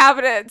clear out the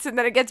cabinets, and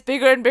then it gets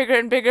bigger and bigger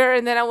and bigger,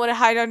 and then I want to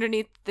hide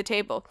underneath the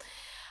table.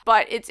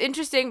 But it's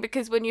interesting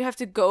because when you have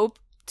to go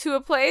to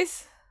a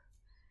place,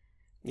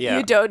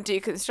 you don't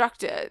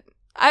deconstruct it.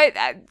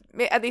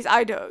 At least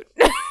I don't.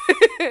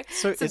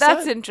 So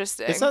that's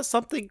interesting. Is that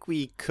something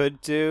we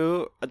could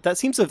do? That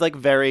seems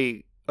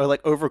very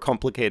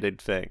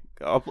overcomplicating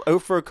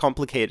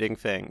overcomplicating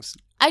things.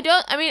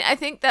 I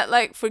think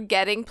that for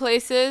getting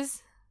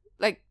places,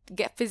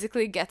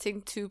 physically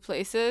getting to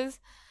places.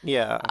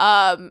 Yeah.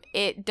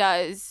 It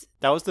does.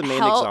 That was the main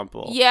help.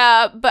 example.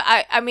 Yeah, but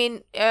I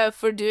mean,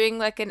 for doing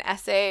like an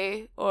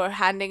essay or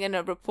handing in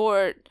a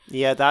report.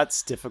 Yeah,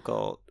 that's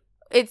difficult.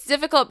 It's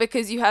difficult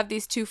because you have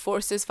these two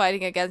forces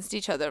fighting against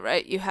each other,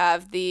 right? You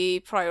have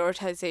the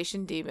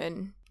prioritization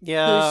demon.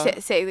 Yeah.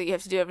 Who's saying that you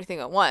have to do everything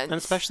at once. And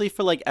especially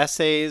for like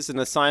essays and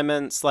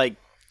assignments, like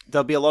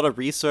there'll be a lot of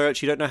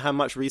research. You don't know how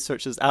much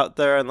research is out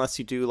there unless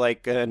you do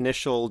like an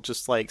initial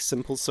just like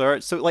simple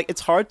search. So like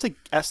it's hard to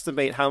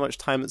estimate how much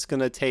time it's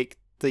going to take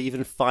to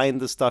even find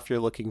the stuff you're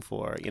looking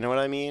for. You know what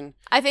I mean?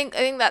 I think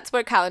that's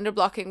where calendar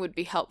blocking would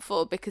be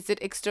helpful because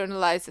it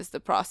externalizes the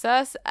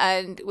process.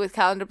 And with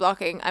calendar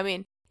blocking, I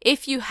mean,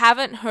 if you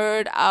haven't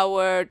heard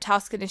our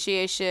task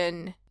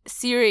initiation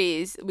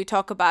series, we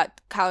talk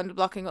about calendar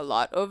blocking a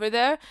lot over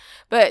there,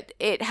 but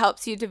it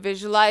helps you to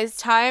visualize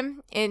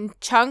time in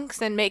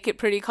chunks and make it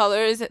pretty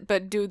colors,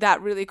 but do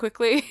that really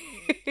quickly.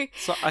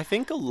 So I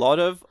think a lot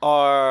of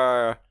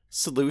our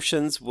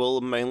solutions will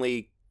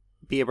mainly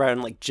be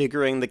around like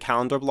jiggering the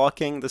calendar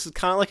blocking. This is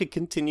kind of like a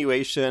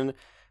continuation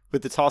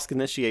with the task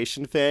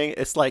initiation thing.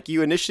 It's like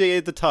you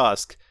initiated the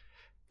task.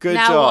 Good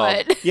now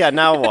job. What? Yeah,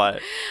 now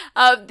what?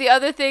 The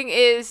other thing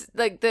is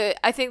like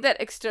I think that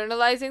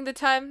externalizing the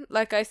time,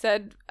 like I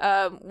said,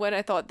 when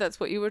I thought that's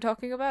what you were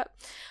talking about,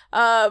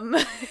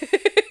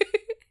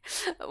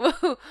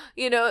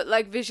 you know,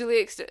 like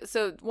visually.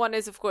 So one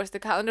is of course the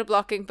calendar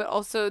blocking, but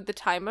also the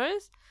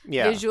timers,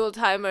 visual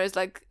timers,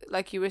 like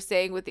you were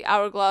saying with the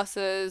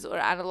hourglasses or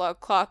analog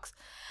clocks.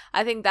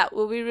 I think that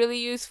will be really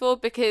useful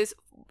because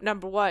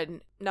number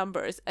one,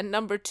 numbers, and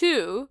number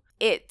two,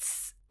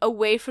 it's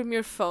away from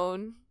your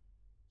phone.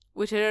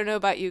 Which I don't know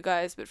about you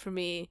guys, but for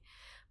me,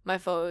 my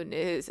phone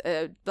is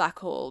a black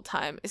hole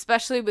time,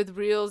 especially with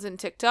Reels and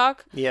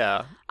TikTok.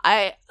 Yeah.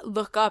 I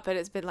look up and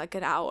it's been like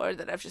an hour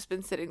that I've just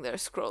been sitting there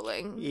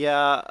scrolling.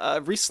 Yeah.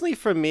 Recently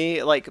for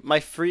me, like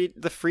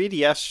the free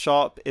DS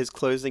shop is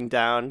closing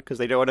down because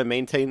they don't want to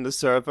maintain the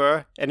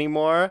server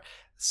anymore.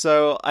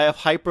 So I have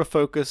hyper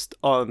focused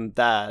on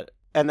that.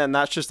 And then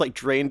that's just like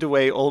drained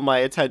away all my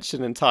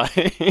attention and time.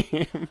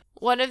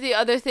 One of the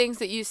other things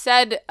that you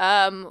said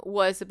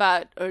was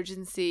about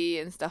urgency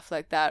and stuff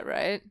like that,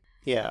 right?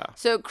 Yeah.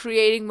 So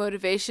creating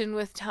motivation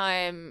with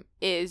time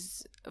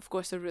is, of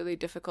course, a really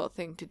difficult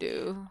thing to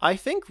do. I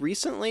think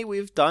recently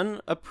we've done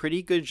a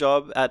pretty good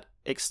job at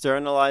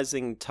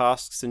externalizing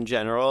tasks in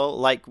general,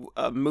 like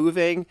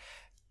moving.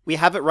 We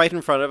have it right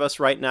in front of us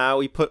right now.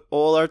 We put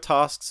all our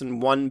tasks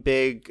in one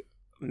big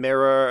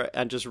mirror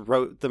and just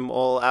wrote them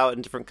all out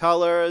in different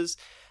colors.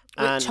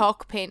 With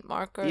chalk paint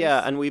markers. Yeah,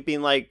 and we've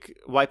been like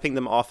wiping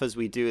them off as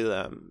we do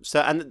them.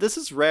 So, and this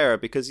is rare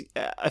because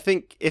I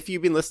think if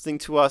you've been listening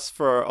to us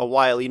for a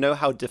while, you know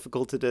how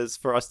difficult it is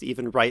for us to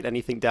even write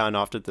anything down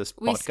after this podcast.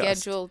 We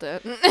scheduled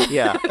it.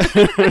 Yeah.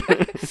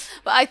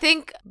 But I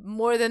think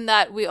more than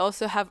that, we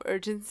also have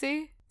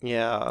urgency.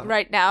 Yeah.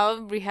 Right now,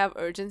 we have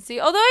urgency.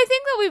 Although I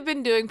think that we've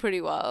been doing pretty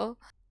well.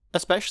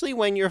 Especially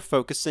when you're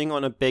focusing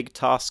on a big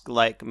task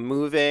like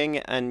moving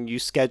and you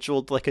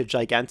scheduled like a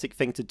gigantic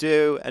thing to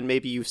do and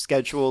maybe you've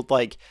scheduled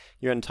like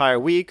your entire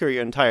week or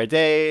your entire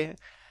day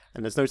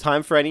and there's no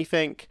time for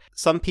anything.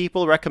 Some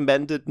people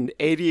recommended an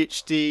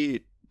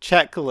ADHD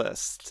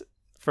checklist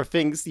for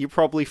things you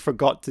probably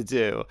forgot to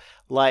do.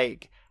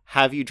 Like,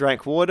 have you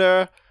drank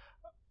water?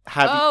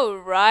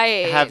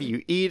 Right. Have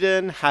you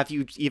eaten? Have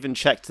you even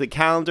checked the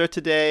calendar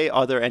today?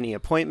 Are there any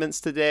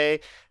appointments today?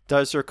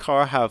 Does your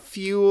car have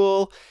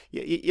fuel?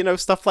 You know,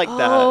 stuff like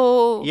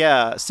that.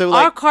 Yeah. So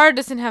like, our car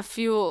doesn't have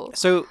fuel.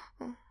 So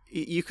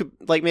you could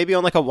like maybe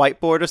on like a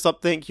whiteboard or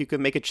something, you could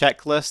make a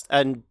checklist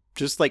and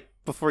just like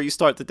before you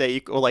start the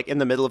day or like in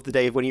the middle of the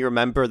day when you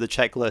remember the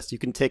checklist, you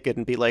can tick it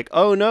and be like,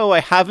 oh no,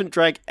 I haven't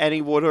drank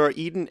any water or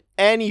eaten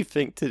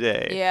anything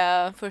today.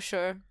 Yeah, for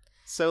sure.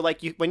 So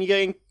like when you're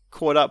getting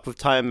caught up with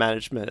time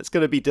management, it's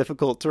going to be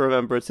difficult to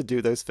remember to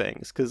do those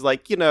things because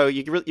like, you know,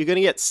 you're going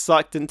to get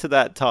sucked into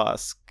that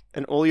task.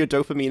 And all your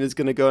dopamine is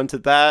going to go into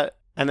that.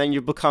 And then you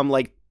become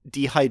like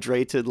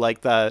dehydrated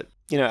like that,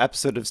 you know,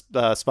 episode of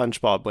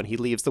SpongeBob when he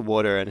leaves the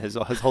water and his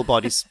whole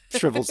body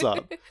shrivels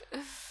up.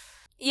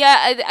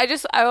 Yeah,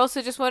 I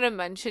also just want to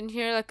mention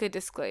here like a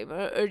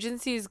disclaimer.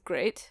 Urgency is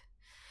great,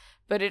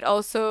 but it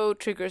also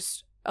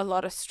triggers a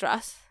lot of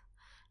stress.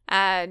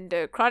 And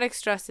chronic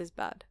stress is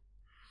bad.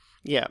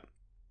 Yeah.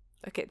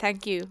 Okay,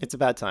 thank you. It's a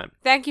bad time.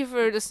 Thank you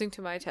for listening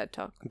to my TED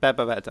Talk. Bad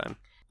time.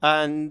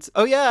 And,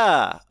 oh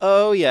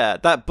yeah,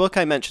 that book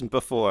I mentioned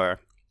before.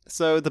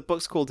 So the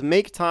book's called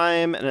Make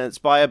Time, and it's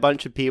by a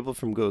bunch of people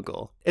from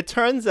Google. It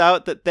turns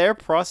out that their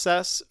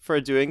process for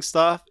doing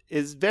stuff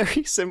is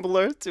very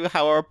similar to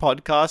how our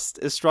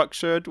podcast is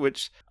structured,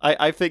 which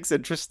I think is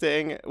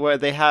interesting, where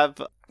they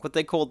have what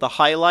they call the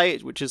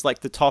highlight, which is like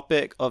the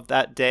topic of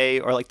that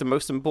day or like the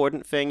most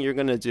important thing you're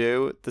going to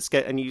do.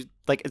 And you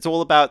like it's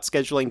all about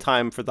scheduling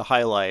time for the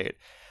highlight.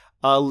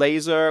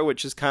 Laser,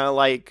 which is kind of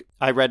like,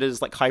 I read it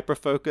as like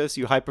hyper-focus.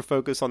 You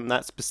hyper-focus on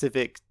that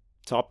specific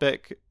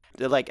topic.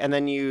 Like, and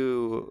then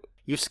you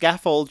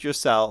scaffold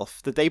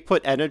yourself. That they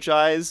put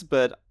energize,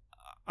 but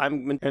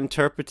I'm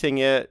interpreting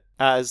it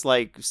as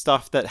like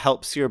stuff that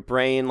helps your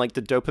brain, like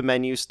the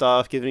dopamine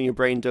stuff, giving your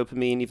brain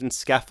dopamine, even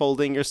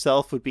scaffolding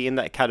yourself would be in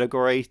that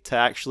category to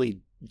actually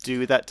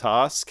do that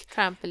task.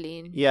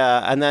 Trampoline.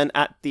 Yeah, and then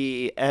at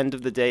the end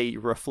of the day, you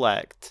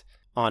reflect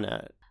on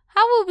it.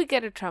 How will we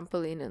get a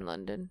trampoline in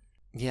London?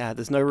 Yeah,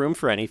 there's no room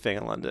for anything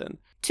in London.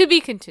 To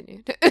be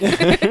continued.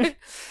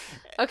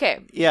 Okay.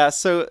 Yeah,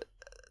 so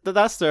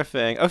that's their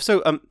thing. Oh,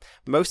 so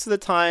most of the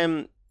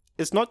time,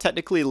 it's not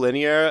technically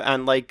linear,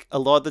 and like a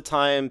lot of the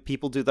time,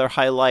 people do their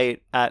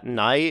highlight at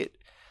night.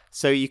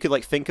 So you could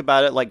like think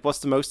about it like, what's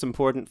the most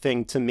important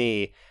thing to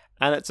me?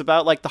 And it's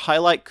about like the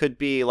highlight could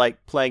be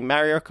like playing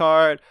Mario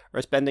Kart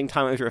or spending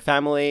time with your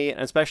family.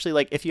 And especially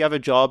like if you have a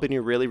job and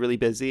you're really, really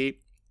busy,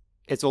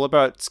 it's all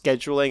about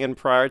scheduling and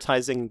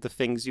prioritizing the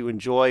things you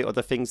enjoy or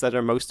the things that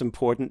are most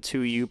important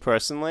to you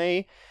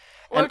personally.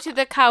 Or to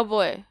the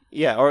cowboy.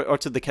 Yeah, or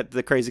to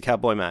the crazy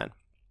cowboy man.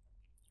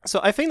 So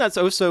I think that's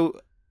also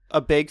a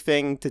big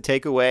thing to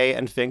take away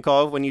and think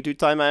of when you do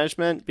time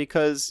management,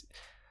 because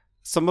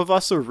some of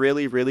us are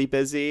really, really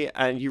busy,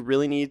 and you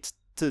really need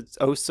to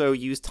also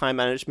use time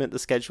management to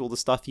schedule the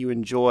stuff you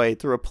enjoy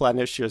to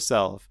replenish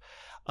yourself.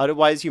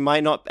 Otherwise, you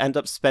might not end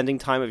up spending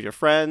time with your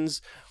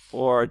friends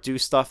or do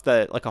stuff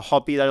that, like a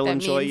hobby that'll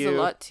enjoy you. That means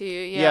a lot to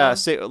you, yeah. Yeah,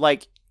 so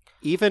like,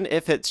 even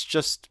if it's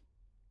just...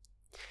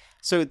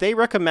 So they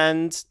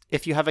recommend,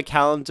 if you have a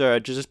calendar,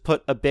 to just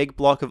put a big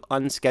block of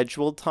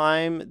unscheduled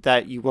time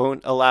that you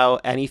won't allow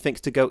anything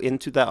to go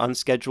into that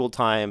unscheduled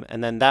time.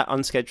 And then that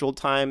unscheduled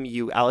time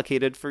you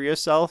allocated for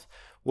yourself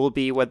will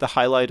be where the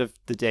highlight of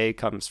the day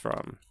comes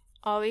from.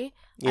 Ollie,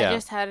 yeah. I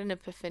just had an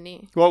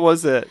epiphany. What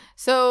was it?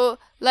 So,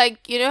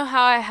 like, you know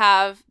how I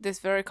have this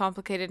very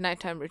complicated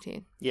nighttime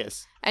routine?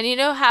 Yes. And you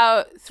know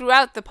how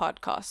throughout the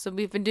podcast, so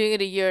we've been doing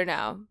it a year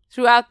now,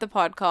 throughout the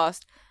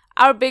podcast,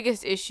 our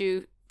biggest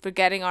issue for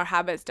getting our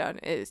habits done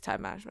is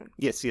time management.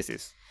 Yes.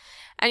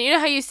 And you know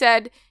how you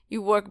said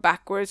you work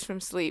backwards from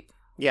sleep?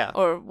 Yeah.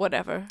 Or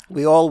whatever.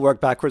 We all work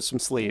backwards from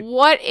sleep.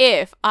 What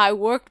if I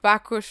worked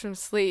backwards from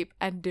sleep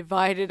and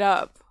divided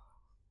up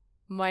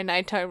my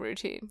nighttime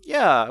routine?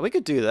 Yeah, we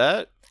could do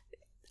that.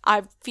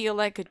 I feel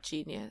like a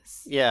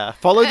genius. Yeah.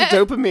 Follow the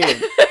dopamine.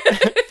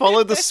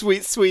 Follow the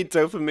sweet, sweet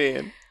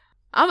dopamine.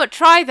 I'm going to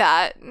try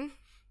that.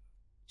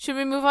 Should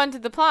we move on to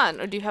the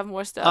plan, or do you have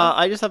more stuff?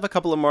 I just have a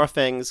couple of more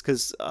things,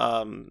 because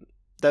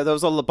there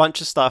was a bunch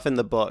of stuff in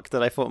the book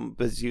that I thought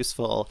was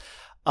useful.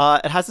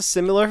 It has a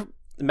similar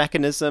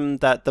mechanism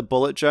that the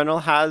bullet journal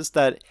has,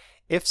 that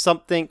if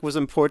something was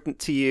important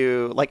to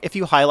you, like if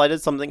you highlighted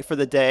something for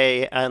the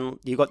day and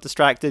you got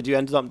distracted, you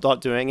ended up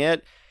not doing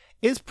it,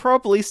 it's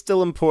probably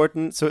still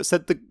important. So it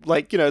said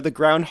the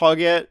groundhog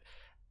it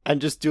and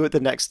just do it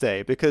the next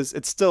day, because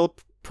it's still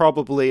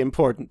probably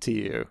important to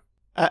you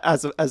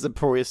as a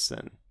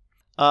person.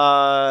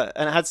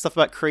 And it had stuff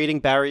about creating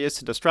barriers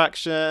to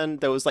distraction.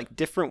 There was like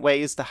different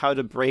ways to how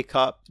to break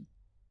up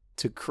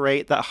to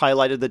create that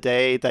highlight of the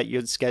day that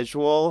you'd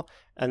schedule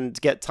and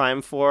get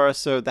time for.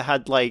 So they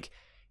had like,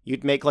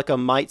 you'd make like a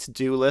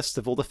might-do list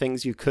of all the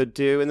things you could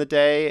do in the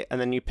day, and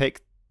then you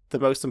pick the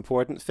most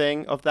important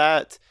thing of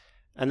that,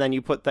 and then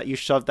you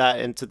shove that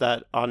into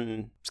that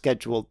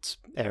unscheduled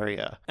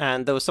area.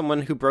 And there was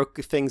someone who broke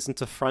things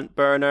into front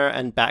burner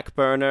and back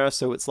burner,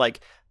 so it's like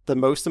the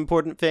most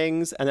important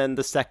things, and then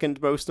the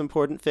second most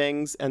important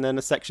things, and then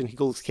a section he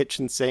calls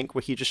kitchen sink,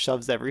 where he just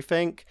shoves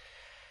everything.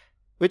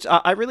 Which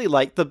I really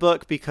like the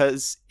book,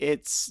 because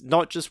it's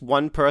not just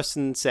one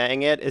person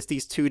saying it, it's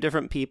these two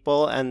different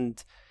people,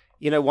 and,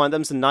 you know, one of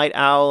them's a night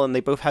owl, and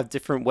they both have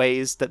different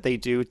ways that they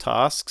do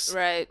tasks.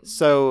 Right.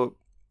 So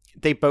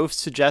they both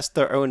suggest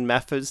their own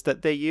methods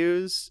that they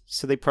use,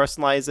 so they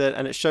personalize it,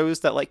 and it shows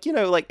that, like, you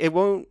know, like,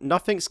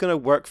 nothing's gonna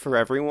work for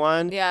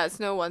everyone. Yeah,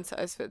 it's no one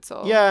size fits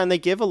all. Yeah, and they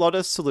give a lot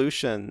of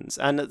solutions,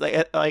 and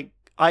like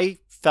I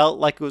felt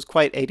like it was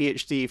quite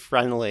ADHD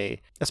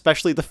friendly,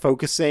 especially the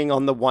focusing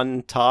on the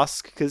one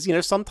task, because, you know,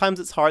 sometimes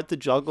it's hard to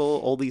juggle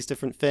all these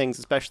different things,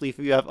 especially if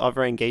you have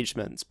other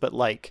engagements, but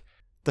like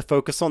the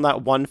focus on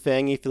that one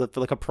thing, if you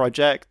feel like a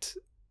project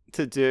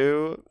to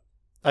do,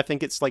 I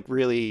think it's like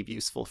really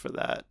useful for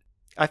that.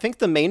 I think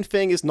the main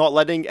thing is not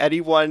letting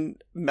anyone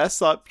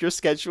mess up your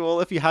schedule.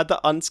 If you had the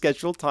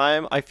unscheduled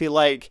time, I feel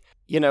like,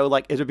 you know,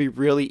 like it would be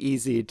really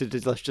easy to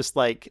just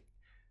like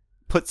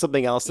put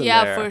something else in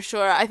there. Yeah, for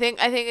sure. I think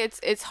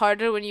it's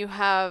harder when you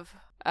have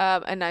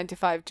a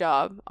 9-to-5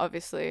 job,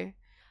 obviously,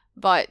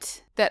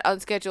 but that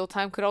unscheduled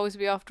time could always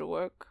be after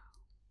work.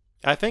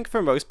 I think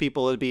for most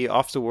people it'd be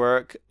after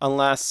work,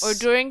 unless or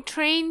during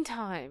train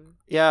time.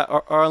 Yeah,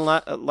 or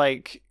unless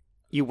like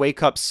you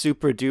wake up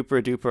super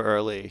duper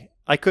early.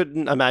 I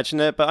couldn't imagine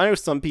it, but I know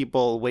some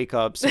people wake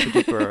up super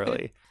duper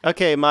early.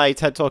 Okay, my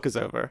TED Talk is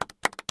over.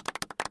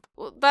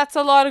 Well, that's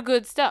a lot of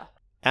good stuff.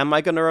 Am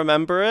I gonna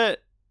remember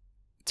it?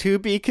 To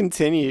be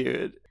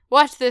continued.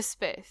 Watch this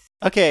space.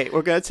 Okay,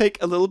 we're going to take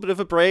a little bit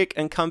of a break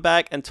and come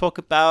back and talk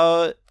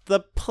about the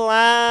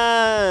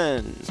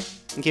plan.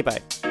 Okay, bye.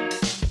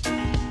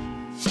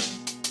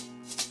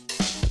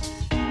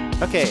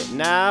 Okay,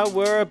 now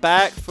we're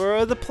back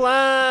for the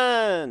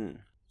plan.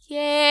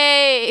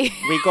 Yay!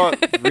 We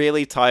got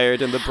really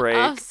tired in the break.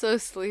 I'm so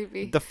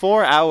sleepy. The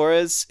 4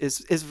 hours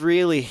is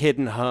really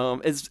hitting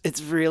home.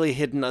 It's really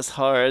hitting us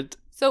hard.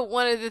 So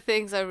one of the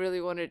things I really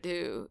want to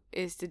do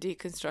is to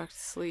deconstruct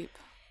sleep.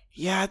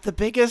 Yeah, the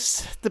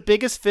biggest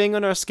thing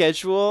on our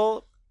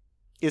schedule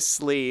is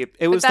sleep.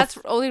 But that's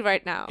only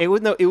right now. It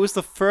was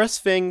the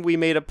first thing we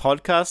made a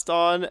podcast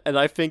on, and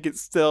I think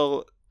it's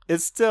still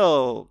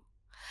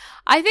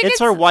I think it's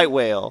our white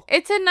whale.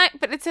 It's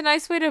a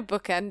nice way to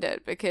bookend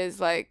it, because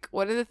like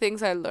one of the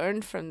things I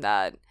learned from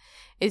that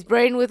is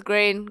brain with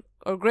grain,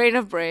 or grain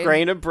of brain.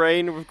 Grain of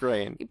brain with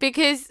grain.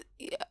 Because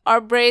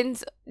our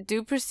brains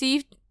do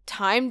perceive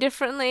time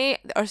differently.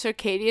 Our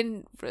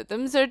circadian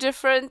rhythms are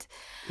different.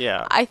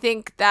 Yeah. I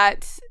think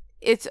that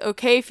it's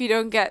okay if you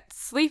don't get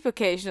sleep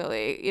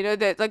occasionally. You know,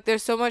 that like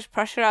there's so much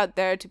pressure out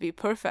there to be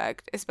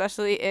perfect,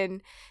 especially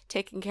in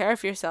taking care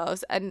of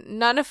yourselves, and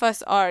none of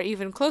us are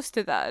even close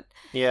to that.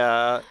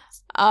 Yeah.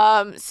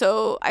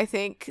 So I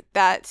think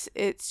that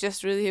it's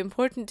just really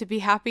important to be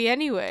happy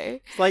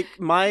anyway. Like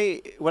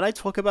when I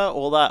talk about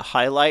all that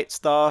highlight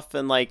stuff,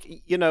 and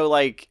like, you know,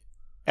 like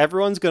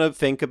everyone's gonna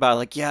think about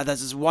like, yeah,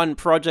 there's this one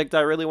project I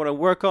really want to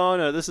work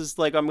on, or this is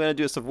like I'm gonna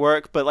do some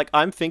work, but like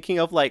I'm thinking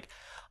of like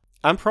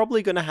I'm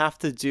probably gonna have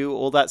to do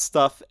all that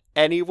stuff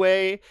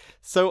anyway,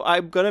 so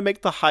I'm gonna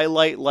make the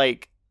highlight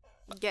like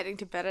getting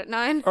to bed at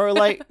 9, or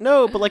like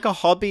no, but like a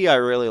hobby I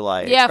really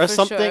like, yeah, or for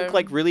something sure.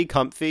 Like really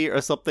comfy,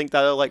 or something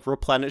that'll like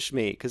replenish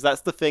me, because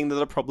that's the thing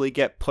that'll probably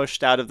get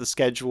pushed out of the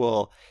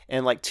schedule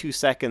in like 2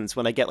 seconds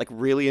when I get like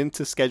really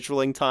into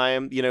scheduling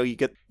time. You know, you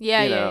get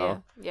yeah,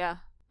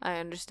 I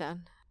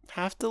understand.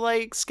 Have to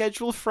like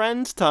schedule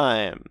friend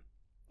time.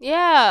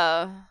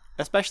 Yeah.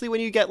 Especially when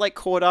you get like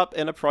caught up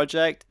in a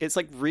project, it's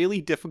like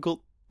really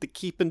difficult to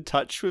keep in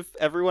touch with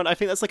everyone. I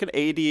think that's like an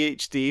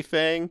ADHD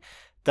thing,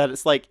 that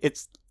it's like,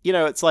 it's, you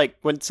know, it's like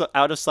when it's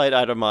out of sight,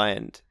 out of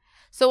mind.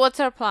 So what's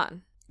our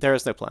plan? There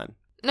is no plan.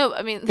 No,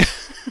 I mean,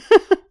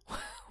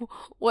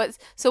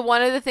 so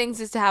one of the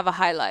things is to have a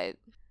highlight.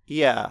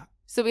 Yeah.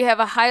 So we have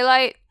a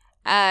highlight,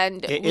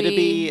 and it'll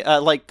be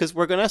like, because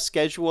we're going to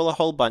schedule a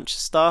whole bunch of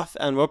stuff,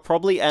 and we'll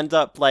probably end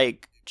up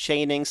like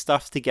chaining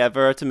stuff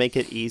together to make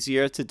it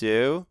easier to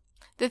do.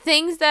 The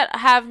things that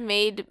have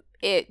made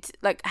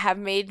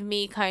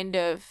me kind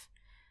of,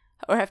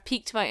 or have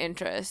piqued my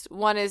interest.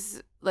 One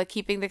is like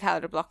keeping the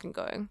calendar blocking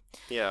going.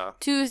 Yeah.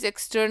 2 is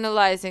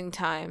externalizing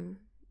time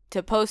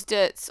to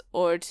Post-its,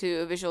 or to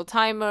a visual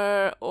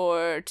timer,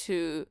 or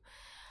to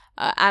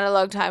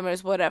analog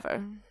timers,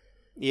 whatever.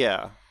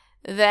 Yeah.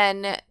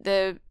 Then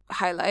the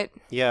highlight.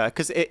 Yeah,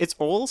 because it's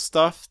all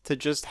stuff to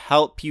just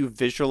help you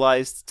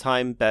visualize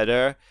time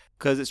better,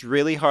 because it's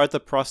really hard to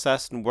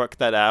process and work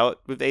that out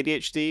with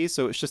ADHD.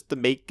 So it's just to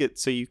make it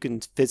so you can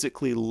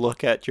physically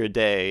look at your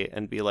day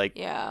and be like,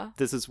 yeah,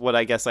 this is what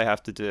I guess I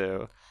have to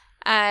do.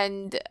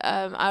 And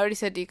I already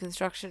said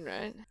deconstruction,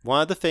 right?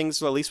 One of the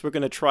things, or at least we're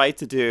going to try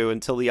to do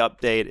until the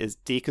update, is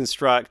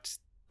deconstruct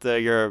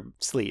your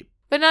sleep.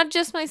 But not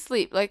just my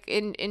sleep. Like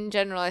in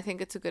general, I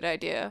think it's a good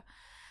idea.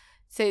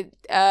 Say,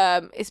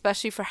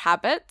 especially for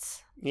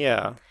habits.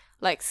 Yeah.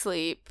 Like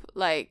sleep,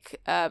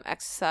 like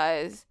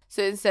exercise.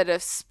 So instead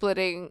of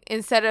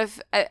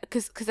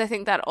because I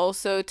think that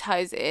also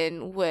ties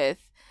in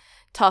with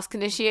task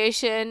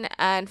initiation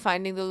and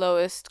finding the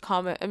lowest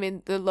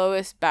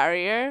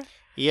barrier.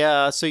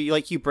 Yeah, so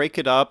you break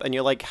it up, and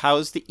you're like,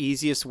 how's the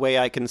easiest way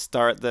I can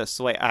start this,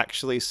 so I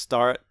actually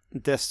start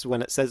this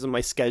when it says in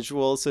my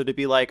schedule. So to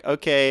be like,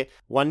 okay,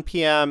 1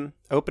 p.m.,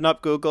 open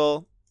up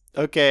Google,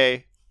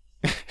 okay.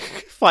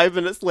 5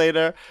 minutes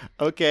later,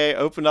 okay,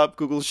 open up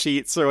Google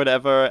Sheets or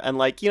whatever, and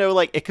like, you know,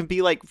 like it can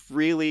be like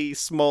really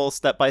small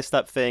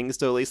step-by-step things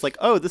to at least like,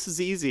 oh, this is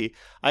easy.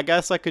 I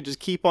guess I could just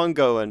keep on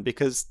going,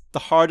 because the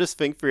hardest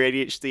thing for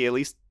ADHD, at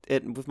least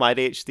with my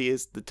ADHD,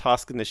 is the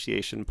task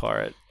initiation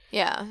part.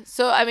 Yeah.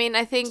 So I mean,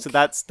 I think so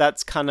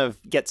that's kind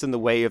of gets in the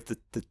way of the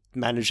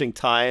managing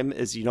time,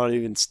 is you're not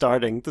even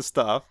starting the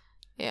stuff.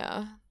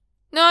 Yeah.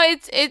 No, I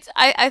think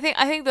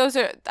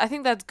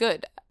that's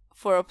good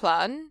for a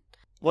plan.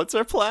 What's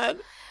our plan?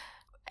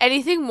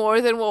 Anything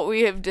more than what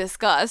we have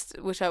discussed,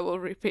 which I will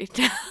repeat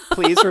now.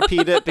 Please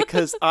repeat it,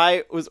 because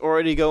I was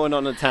already going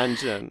on a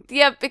tangent.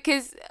 Yeah,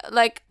 because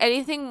like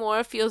anything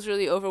more feels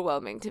really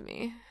overwhelming to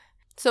me.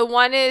 So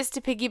one is to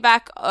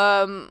piggyback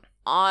on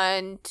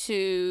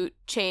to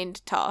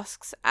chained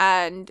tasks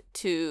and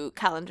to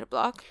calendar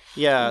block.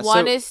 Yeah.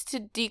 One is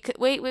to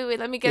wait,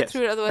 let me get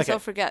through it, otherwise okay. I'll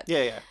forget.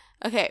 Yeah.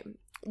 Okay.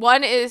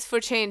 One is for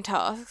chained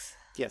tasks.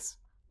 Yes.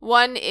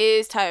 One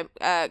is time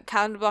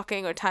calendar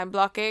blocking or time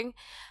blocking.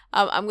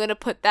 I'm going to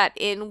put that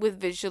in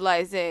with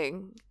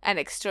visualizing and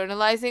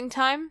externalizing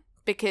time,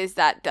 because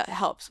that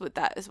helps with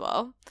that as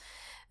well.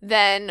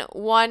 Then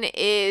one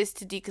is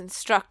to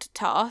deconstruct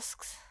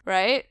tasks,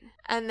 right?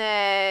 And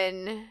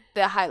then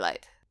the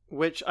highlight.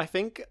 Which I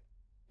think,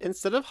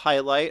 instead of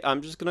highlight,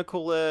 I'm just going to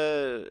call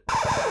it...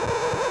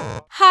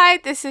 Hi,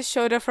 this is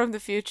Shoda from the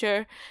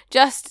future.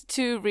 Just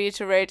to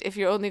reiterate, if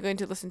you're only going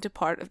to listen to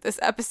part of this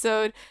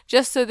episode,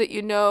 just so that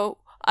you know,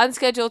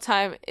 unscheduled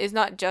time is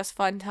not just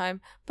fun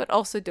time, but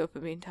also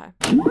dopamine time.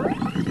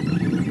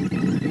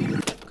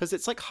 Because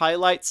it's like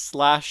highlight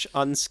 /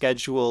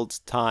 unscheduled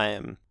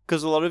time.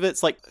 Because a lot of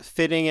it's like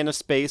fitting in a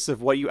space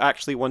of what you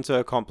actually want to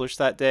accomplish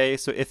that day.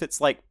 So if it's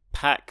like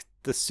pack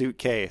the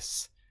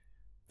suitcase,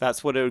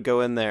 that's what it would go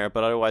in there.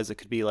 But otherwise it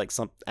could be like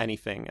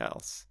anything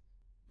else.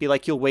 Be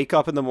like you'll wake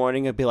up in the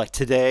morning and be like,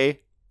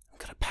 today I'm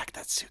gonna pack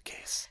that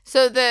suitcase.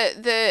 So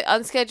the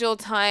unscheduled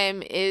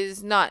time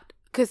is not,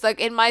 because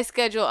like in my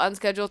schedule,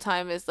 unscheduled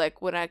time is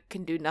like when I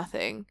can do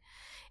nothing.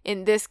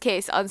 In this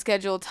case,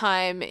 unscheduled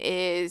time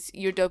is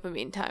your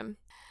dopamine time.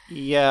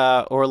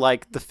 Yeah, or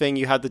like the thing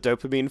you had the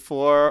dopamine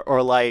for,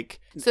 or like,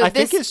 so I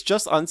think it's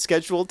just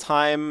unscheduled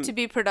time. To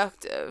be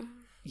productive.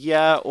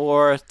 Yeah,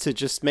 or to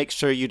just make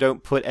sure you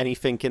don't put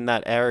anything in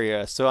that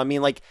area. So, I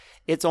mean, like,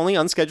 it's only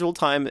unscheduled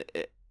time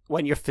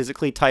when you're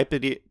physically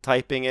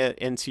typing it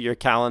into your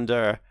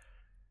calendar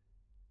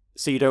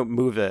so you don't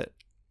move it.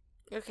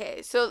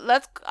 Okay, so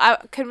let's.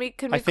 Can we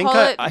call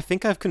it? I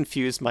think I've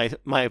confused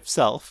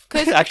myself.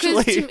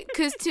 Actually,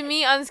 because to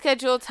me,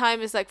 unscheduled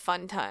time is like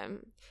fun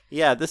time.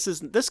 Yeah,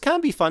 this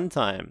can be fun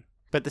time,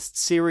 but this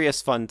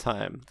serious fun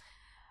time.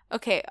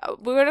 Okay,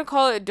 we're gonna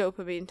call it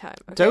dopamine time.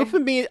 Okay?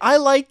 Dopamine, I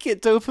like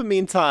it.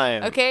 Dopamine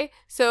time. Okay,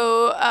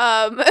 so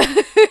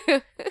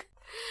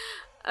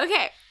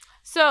okay,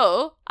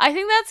 so I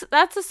think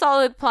that's a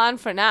solid plan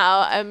for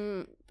now.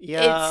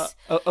 Yeah,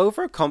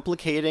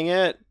 overcomplicating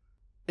it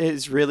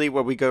is really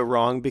where we go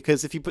wrong,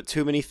 because if you put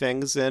too many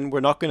things in, we're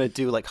not going to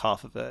do like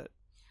half of it.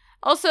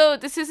 Also,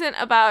 this isn't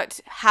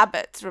about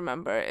habits,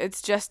 remember.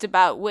 It's just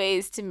about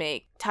ways to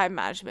make time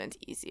management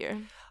easier.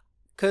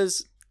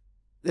 Because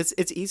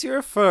it's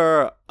easier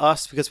for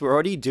us because we're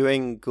already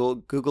doing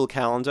Google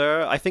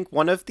Calendar. I think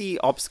one of the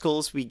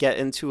obstacles we get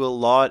into a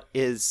lot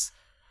is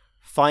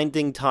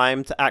finding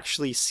time to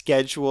actually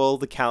schedule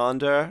the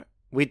calendar.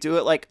 We do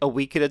it like a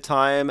week at a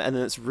time, and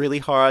then it's really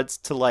hard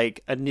to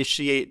like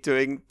initiate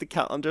doing the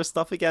calendar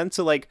stuff again.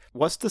 So like,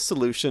 what's the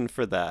solution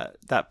for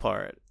that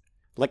part?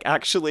 Like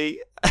actually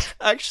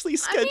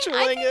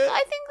scheduling it?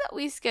 I think that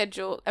we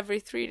schedule every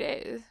 3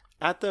 days.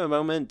 At the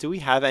moment, do we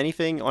have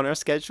anything on our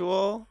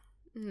schedule?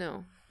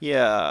 No.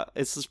 Yeah,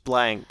 it's just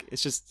blank.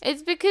 It's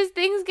because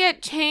things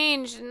get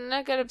changed and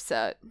I get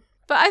upset.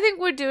 But I think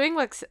we're doing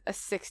like a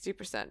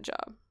 60%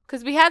 job.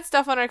 Because we had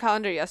stuff on our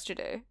calendar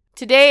yesterday.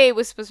 Today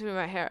was supposed to be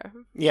my hair.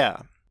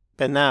 Yeah.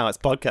 But now it's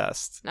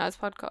podcast. Now it's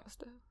podcast.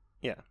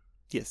 Yeah.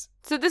 Yes.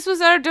 So this was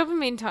our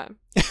dopamine time.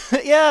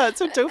 Yeah,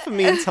 it's our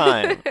dopamine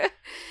time.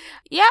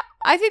 Yeah,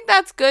 I think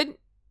that's good.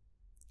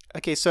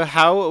 Okay, so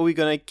how are we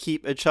going to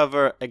keep each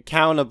other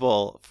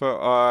accountable for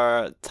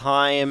our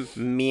time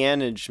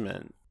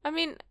management? I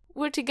mean,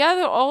 we're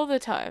together all the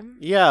time.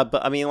 Yeah,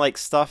 but I mean, like,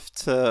 stuff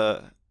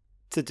to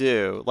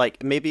do.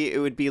 Like, maybe it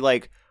would be,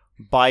 like,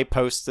 buy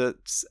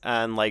Post-its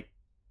and, like,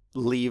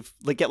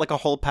 get like a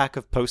whole pack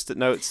of Post-it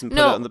notes and put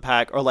it in the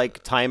pack, or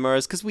like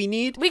timers, because we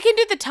can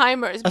do the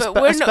timers, but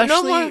we're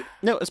no more.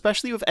 No,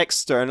 especially with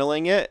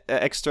externalizing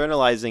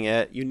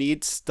it, you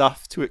need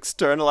stuff to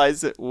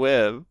externalize it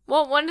with.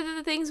 Well, one of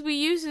the things we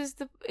use is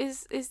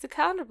the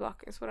calendar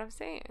block, is what I'm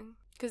saying,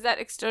 because that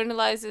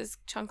externalizes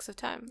chunks of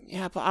time.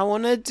 Yeah, but I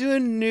want to do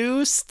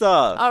new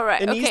stuff. All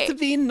right, it needs to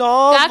be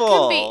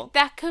novel.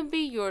 That can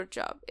be your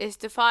job, is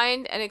to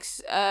find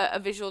a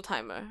visual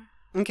timer.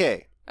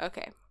 Okay.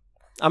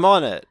 I'm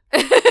on it.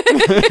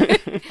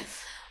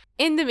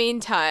 In the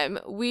meantime,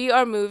 we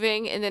are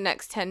moving in the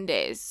next 10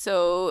 days.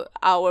 So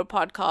our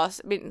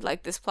podcast, I mean,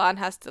 like, this plan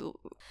has to...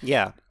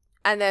 Yeah.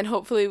 And then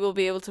hopefully we'll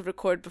be able to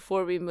record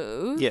before we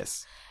move.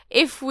 Yes.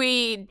 If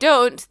we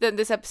don't, then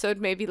this episode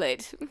may be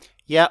late.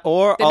 Yeah,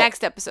 or...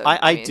 next episode.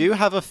 I do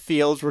have a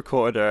field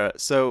recorder,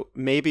 so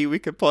maybe we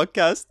could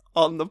podcast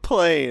on the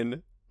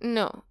plane.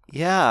 No.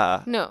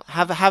 Yeah. No.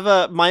 Have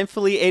a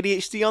Mindfully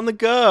ADHD on the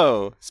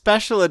go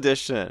special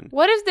edition.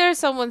 What if there's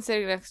someone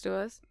sitting next to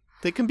us?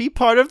 They can be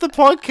part of the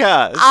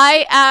podcast.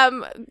 I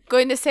am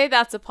going to say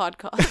that's a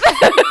podcast.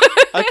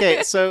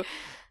 Okay, so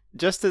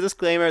just a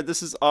disclaimer,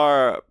 this is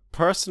our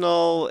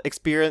personal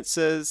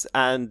experiences,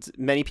 and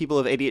many people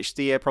with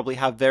ADHD probably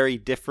have very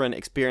different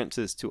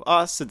experiences to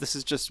us, so this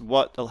is just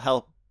what will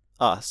help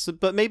us.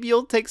 But maybe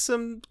you'll take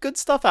some good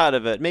stuff out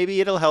of it.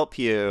 Maybe it'll help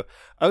you.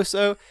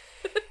 Also...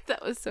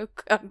 That was so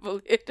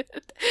convoluted.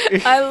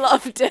 I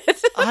loved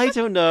it. I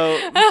don't know.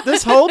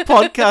 This whole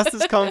podcast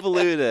is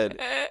convoluted.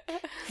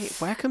 Hey,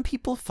 where can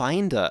people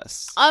find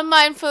us? On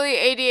Mindfully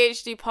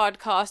ADHD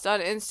Podcast on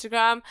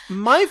Instagram.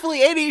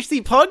 Mindfully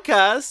ADHD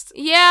Podcast?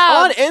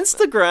 Yeah. On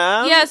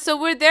Instagram? Yeah, so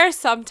we're there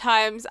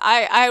sometimes.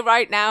 I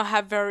right now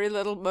have very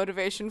little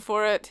motivation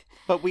for it.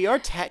 But we are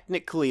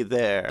technically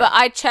there. But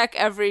I check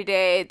every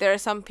day. There are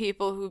some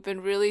people who've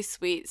been really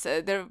sweet.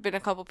 So there have been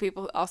a couple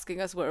people asking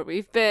us where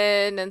we've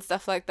been and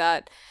stuff like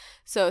that.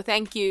 So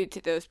thank you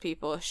to those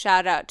people.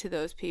 Shout out to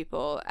those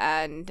people.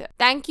 And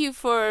thank you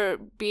for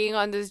being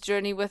on this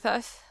journey with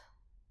us.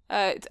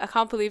 I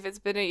can't believe it's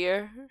been a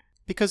year.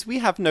 Because we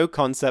have no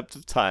concept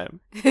of time.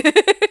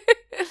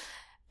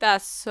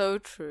 That's so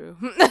true.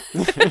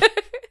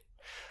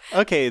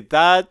 Okay,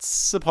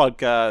 that's the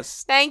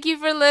podcast. Thank you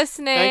for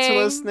listening. Thanks for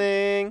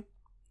listening.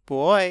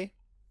 Boy.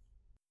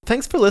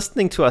 Thanks for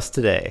listening to us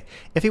today.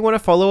 If you want to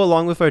follow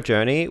along with our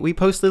journey, we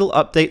post little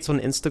updates on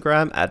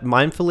Instagram at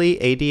Mindfully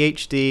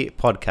ADHD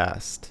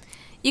Podcast.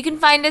 You can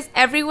find us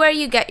everywhere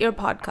you get your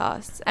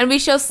podcasts, and we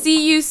shall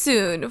see you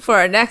soon for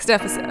our next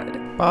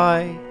episode.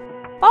 Bye.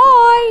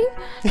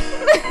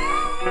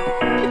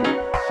 Bye.